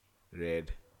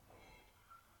 Red.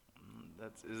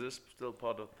 Is this still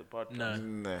part of the podcast?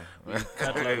 No. We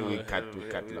cut. We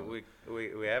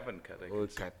haven't cut.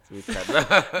 We cut.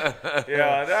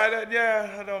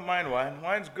 Yeah, I don't mind wine.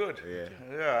 Wine's good. Yeah.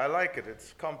 Yeah, I like it.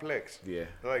 It's complex. Yeah.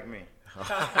 Like me.